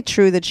it really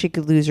true that she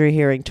could lose her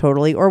hearing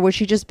totally? Or was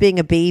she just being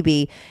a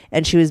baby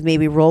and she was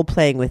maybe role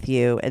playing with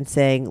you and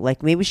saying,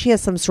 like, maybe she has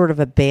some sort of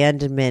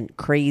abandonment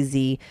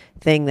crazy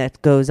thing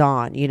that goes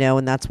on,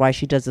 and that's why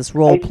she does this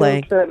role I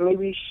playing? think that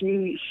maybe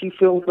she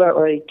feels that,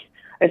 like,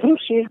 I think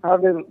she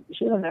had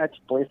an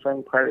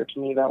ex-boyfriend prior to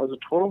me that was a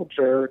total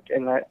jerk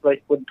and that,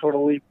 like, would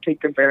totally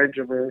take advantage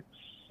of her.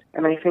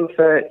 And I think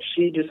that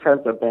she just has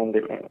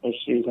abandonment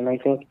issues. And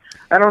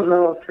I don't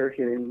know if her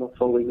hearing will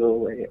fully go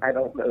away. I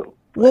don't know.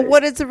 Well,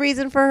 what is the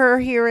reason for her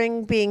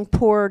hearing being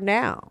poor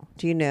now?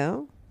 Do you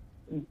know?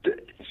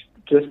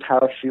 Just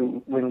how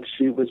when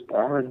she was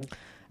born.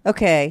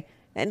 Okay.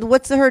 And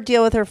what's her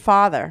deal with her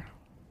father?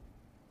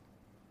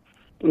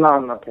 No,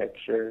 I'm not that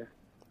sure.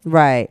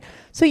 Right.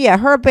 So, yeah,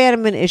 her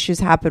abandonment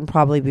issues happened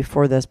probably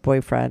before this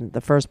boyfriend,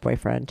 the first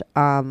boyfriend.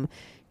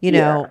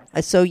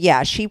 So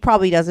yeah, she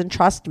probably doesn't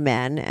trust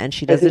men, and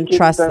she doesn't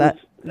trust that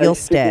you'll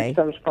stay. It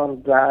stems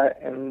from that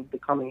and the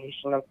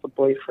combination of the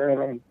boyfriend.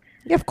 And,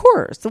 yeah, of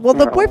course. Well,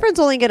 the boyfriend's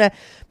only going to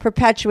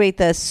perpetuate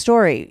the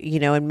story,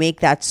 and make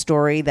that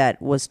story that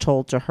was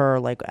told to her,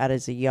 like,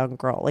 as a young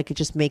girl. Like, it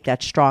just make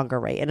that stronger,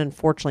 right? And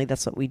unfortunately,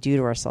 that's what we do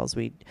to ourselves.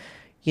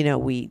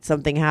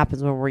 Something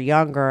happens when we're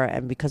younger,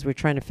 and because we're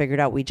trying to figure it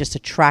out, we just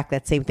attract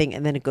that same thing,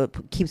 and then it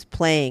keeps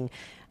playing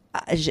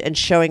and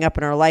showing up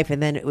in our life,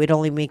 and then it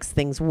only makes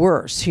things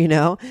worse,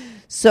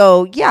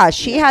 So yeah,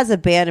 she has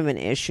abandonment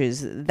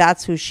issues.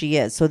 That's who she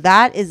is. So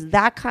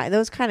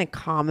those kind of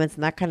comments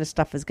and that kind of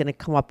stuff is going to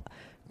come up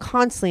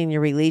constantly in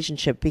your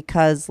relationship,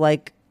 because,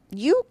 like,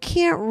 you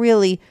can't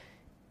really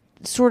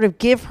sort of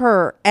give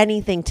her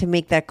anything to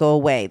make that go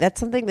away. That's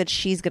something that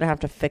she's going to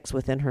have to fix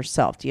within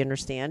herself. Do you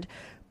understand?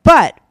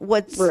 But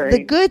what's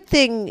the good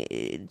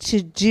thing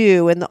to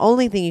do, and the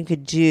only thing you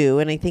could do,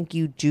 and I think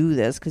you do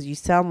this because you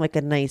sound like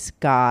a nice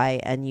guy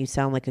and you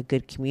sound like a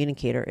good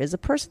communicator, is a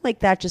person like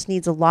that just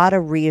needs a lot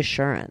of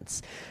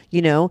reassurance.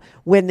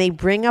 When they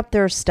bring up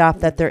their stuff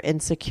that they're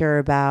insecure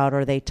about,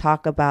 or they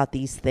talk about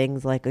these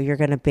things like, oh, you're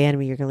going to abandon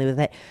me, you're going to leave with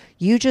that.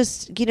 You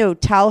just,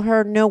 tell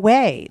her, no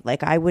way.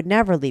 Like, I would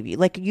never leave you.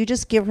 Like, you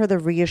just give her the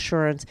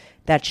reassurance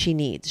that she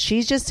needs.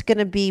 She's just going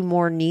to be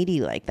more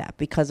needy like that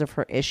because of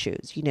her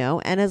issues,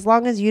 And as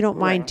long as you don't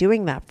mind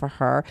doing that for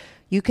her,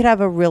 you could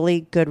have a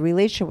really good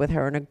relationship with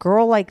her. And a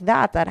girl like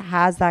that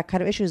has that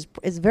kind of issues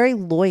is very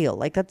loyal.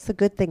 Like, that's the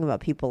good thing about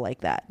people like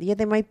that. Yeah,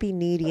 they might be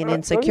needy and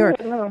insecure.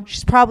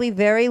 She's probably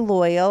very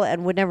loyal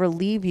and would never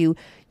leave you.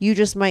 You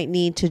just might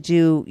need to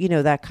do,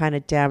 that kind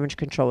of damage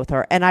control with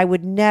her. And I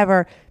would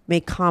never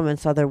make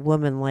comments other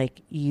women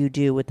like you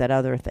do with that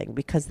other thing,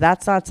 because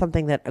that's not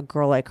something that a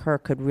girl like her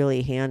could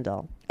really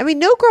handle. I mean,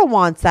 no girl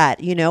wants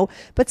that,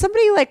 but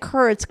somebody like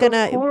her, it's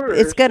gonna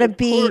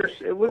be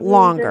it wasn't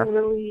longer. Even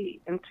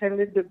really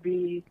intended to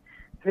be.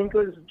 I think it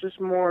was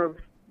just more of,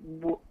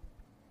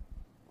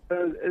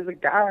 as a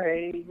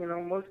guy,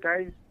 most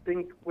guys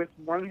think with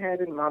one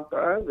head and not the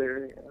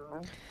other.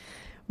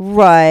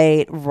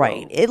 Right.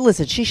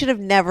 Listen, she should have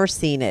never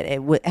seen it.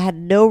 It had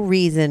no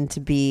reason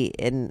to be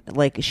in.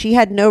 Like, she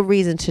had no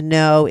reason to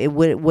know. It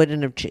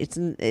wouldn't have.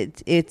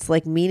 It's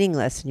like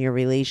meaningless in your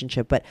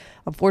relationship. But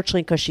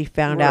unfortunately, because she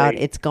found out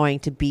it's going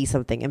to be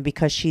something, and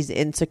because she's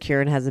insecure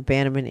and has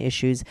abandonment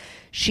issues,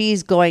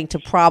 she's going to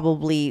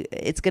probably.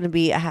 It's going to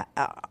be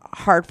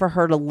hard for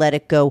her to let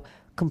it go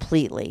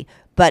completely.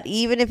 But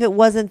even if it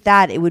wasn't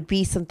that, it would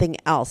be something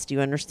else. Do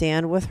you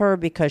understand with her?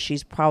 Because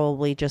she's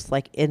probably just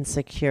like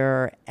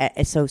insecure.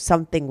 So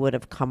something would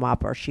have come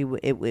up, or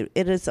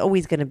it is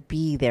always going to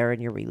be there in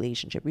your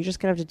relationship. You're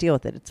just going to have to deal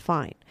with it. It's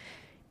fine.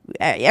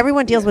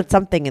 Everyone deals with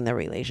something in their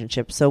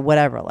relationship. So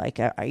whatever, like,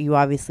 you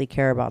obviously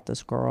care about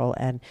this girl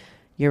and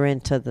you're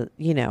into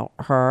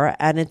her,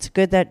 and it's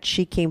good that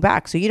she came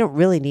back. So you don't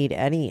really need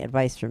any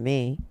advice from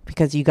me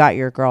because you got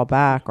your girl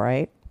back,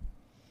 right?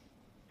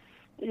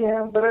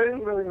 Yeah, but I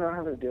didn't really know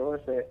how to deal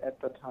with it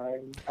at the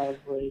time. I was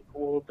like,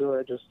 well, do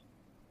I just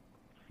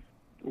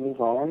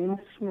move on?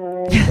 I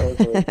was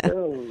like,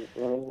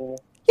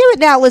 Yeah, but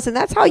now listen,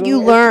 that's how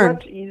you learn.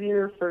 It's much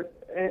easier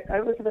I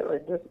look at it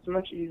like this, it's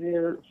much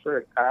easier for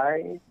a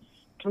guy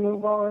to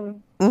move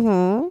on.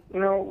 Mm-hmm.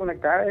 When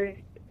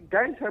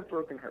guys have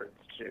broken hearts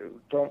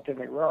too, don't get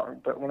me wrong,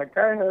 but when a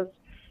guy has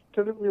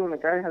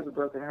a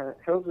broken heart,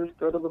 he'll just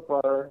go to the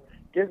bar,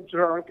 get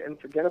drunk, and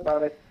forget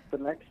about it the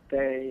next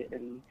day,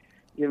 and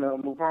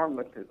move on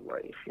with his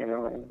life,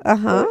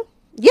 Uh-huh.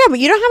 Yeah, but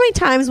you know how many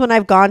times when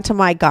I've gone to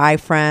my guy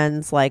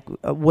friends, like,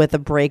 with a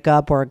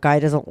breakup, or a guy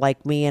doesn't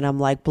like me, and I'm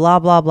like, blah,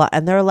 blah, blah,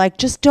 and they're like,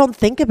 just don't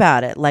think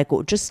about it. Like,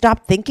 just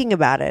stop thinking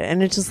about it.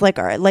 And it's just like,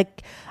 all right,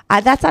 like,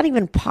 that's not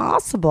even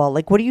possible.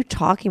 Like, what are you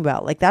talking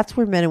about? Like, that's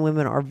where men and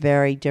women are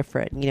very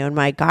different, and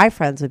my guy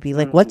friends would be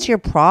like, what's your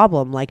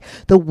problem? Like,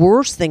 the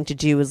worst thing to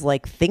do is,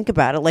 like, think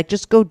about it. Like,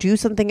 just go do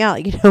something else.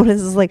 And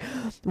it's just like,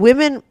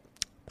 women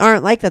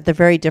aren't like that. They're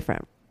very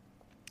different.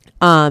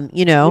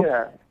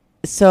 Yeah.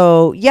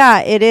 So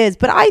yeah, it is.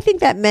 But I think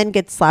that men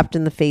get slapped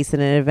in the face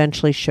and it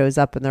eventually shows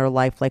up in their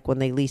life like when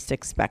they least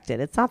expect it.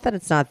 It's not that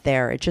it's not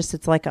there.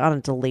 It's like on a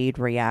delayed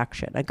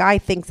reaction. A guy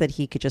thinks that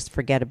he could just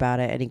forget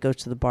about it and he goes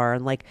to the bar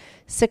and like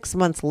 6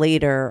 months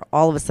later,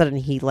 all of a sudden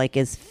he like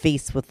is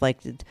faced with like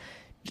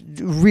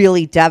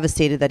really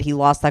devastated that he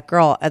lost that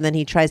girl, and then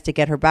he tries to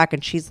get her back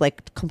and she's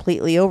like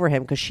completely over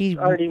him because she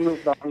already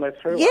moved on with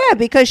her life. life.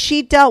 Because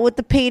she dealt with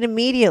the pain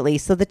immediately,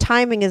 so the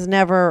timing is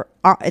never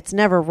it's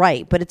never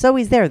right, but it's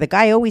always there. The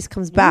guy always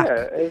comes back.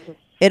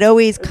 It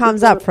always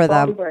comes up for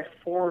them. By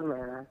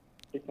Foreigner,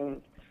 I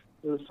think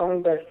it was a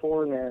song by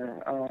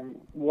Foreigner,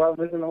 Love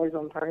Isn't Always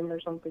on Time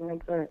or something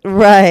like that.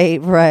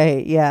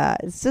 Right, yeah.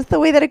 It's just the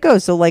way that it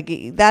goes. So, like,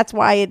 that's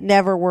why it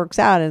never works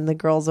out, and the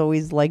girl's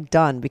always, like,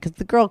 done. Because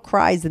the girl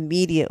cries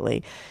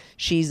immediately.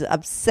 She's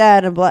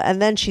upset,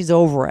 and then she's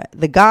over it.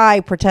 The guy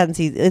pretends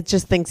it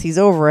just thinks he's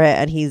over it,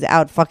 and he's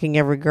out fucking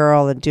every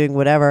girl and doing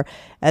whatever.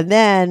 And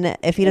then,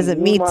 if he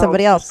doesn't meet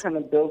somebody else... It's kind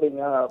of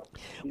building up.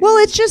 Well,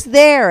 it's just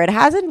there. It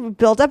hasn't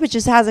built up. It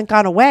just hasn't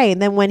gone away.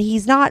 And then when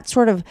he's not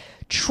sort of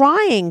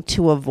trying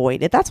to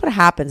avoid it, that's what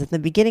happens. At the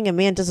beginning, a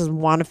man doesn't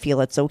want to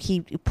feel it. So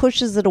he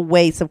pushes it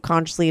away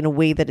subconsciously in a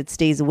way that it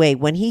stays away.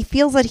 When he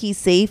feels that he's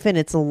safe and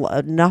it's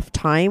enough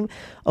time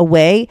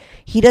away,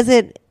 he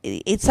doesn't...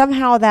 It's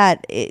somehow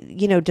that,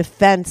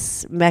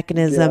 defense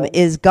mechanism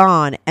is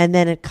gone. And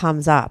then it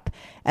comes up.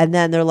 And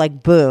then they're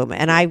like, boom.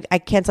 And I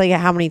can't tell you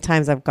how many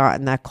times I've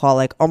gotten that call,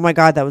 like, oh my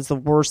God, that was the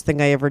worst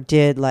thing I ever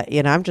did. Like,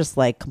 I'm just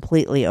like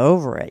completely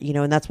over it,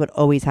 and that's what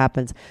always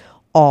happens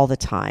all the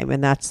time.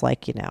 And that's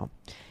like,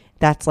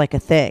 that's like a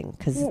thing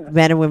because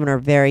men and women are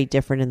very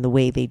different in the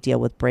way they deal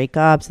with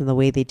breakups and the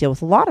way they deal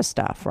with a lot of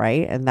stuff.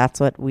 Right. And that's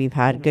what we've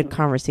had good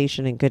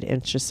conversation and good,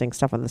 interesting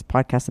stuff on this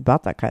podcast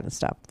about that kind of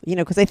stuff,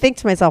 because I think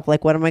to myself,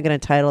 like, what am I going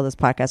to title this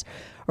podcast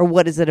or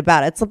what is it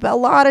about? It's about a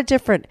lot of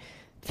different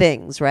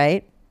things.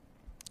 Right.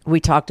 We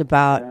talked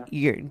about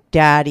your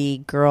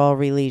daddy-girl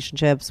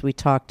relationships. We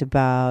talked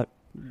about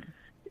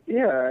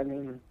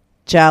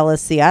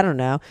jealousy. I don't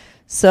know.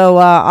 So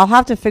I'll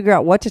have to figure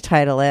out what to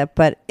title it,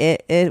 but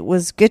it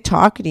was good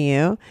talking to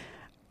you.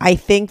 I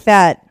think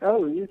that...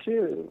 Oh, you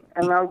too.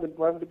 And I would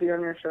love to be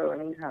on your show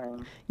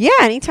anytime. Yeah,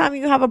 anytime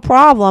you have a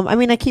problem. I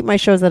mean, I keep my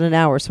shows at an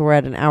hour, so we're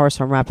at an hour,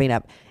 so I'm wrapping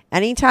up.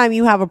 Anytime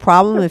you have a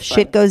problem, if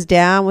shit goes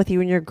down with you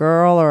and your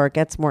girl, or it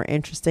gets more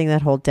interesting,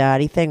 that whole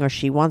daddy thing, or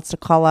she wants to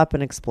call up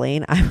and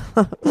explain,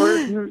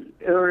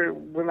 or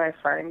when I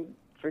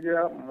figure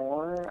out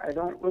more, I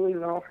don't really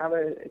know how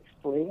to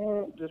explain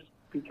it, just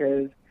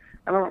because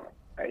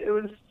it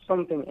was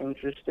something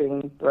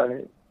interesting,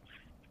 but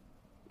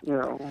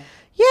Yeah,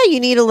 you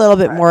need a little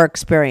bit more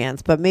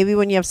experience, but maybe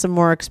when you have some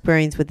more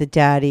experience with the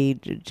daddy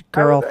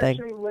girl thing.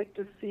 I would actually like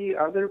to see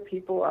other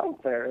people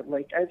out there.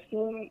 Like, I've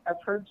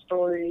heard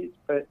stories,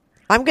 but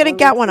I'm going to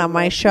get one on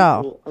my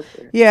show.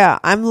 Okay. Yeah,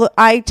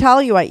 I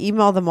tell you, I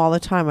email them all the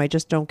time. I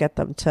just don't get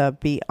them to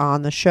be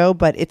on the show,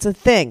 but it's a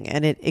thing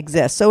and it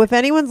exists. So if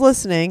anyone's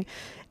listening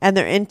and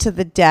they're into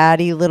the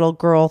daddy little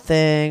girl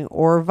thing,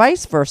 or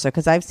vice versa,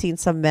 because I've seen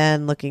some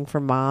men looking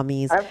for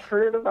mommies. I've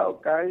heard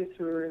about guys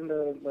who are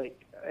into, like,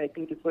 I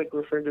think it's like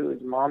referred to as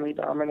mommy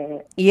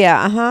dominant.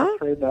 Yeah, I've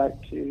heard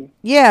that too.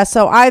 Yeah,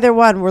 so either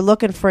one, we're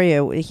looking for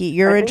you.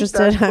 You're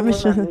interested? I'm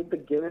sure. I made the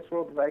Guinness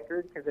World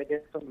Record because I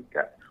guess some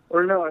guy,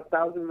 or no,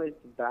 1,000 Ways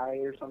to Die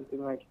or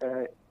something like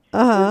that. It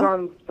was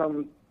on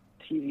some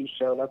TV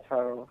show. That's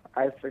how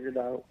I figured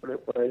out what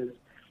it was.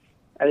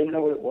 I didn't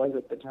know what it was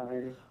at the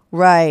time.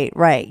 Right.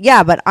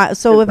 Yeah, but I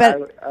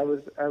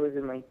was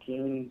in my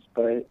teens,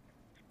 but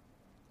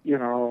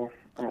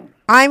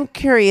I'm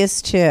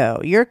curious too.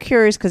 You're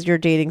curious because you're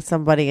dating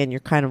somebody and you're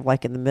kind of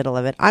like in the middle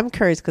of it. I'm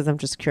curious because I'm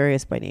just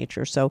curious by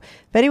nature. So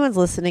if anyone's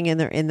listening and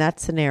they're in that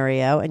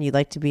scenario and you'd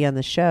like to be on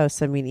the show,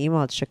 send me an email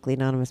at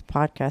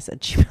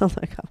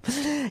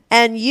strictlyanonymouspodcast@gmail.com.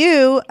 And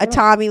you,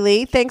 Tommy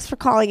Lee, thanks for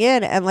calling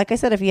in. And like I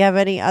said, if you have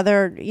any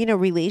other,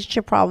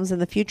 relationship problems in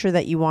the future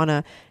that you want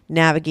to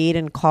navigate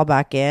and call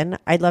back in,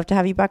 I'd love to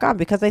have you back on,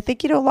 because I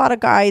think, a lot of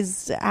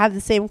guys have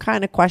the same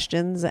kind of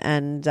questions,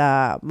 and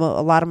a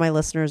lot of my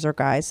listeners are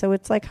guys. So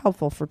it's like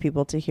helpful for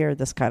people to hear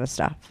this kind of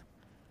stuff.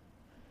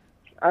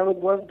 I would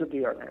love to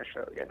be on your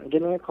show again.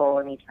 Give me a call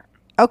anytime.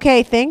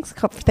 Okay, thanks.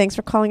 Thanks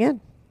for calling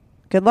in.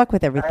 Good luck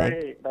with everything. All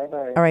right,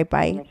 bye-bye. All right,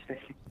 bye.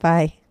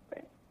 Bye.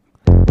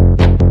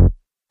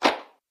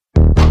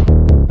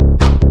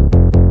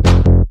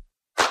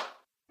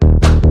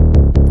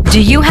 Do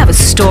you have a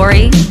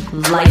story,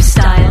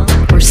 lifestyle,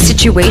 or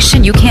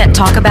situation you can't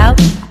talk about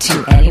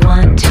to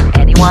anyone?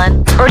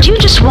 Or do you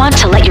just want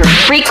to let your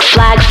freak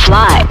flag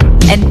fly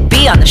and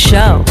be on the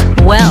show?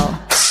 Well,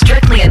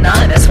 Strictly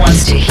Anonymous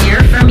wants to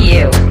hear from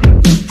you.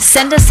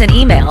 Send us an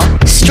email,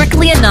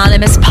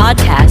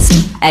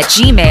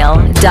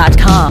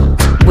 strictlyanonymouspodcast@gmail.com,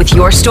 with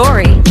your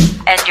story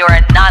and your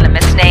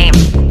anonymous name.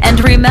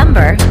 And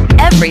remember,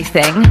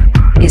 everything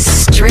is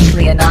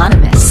strictly anonymous.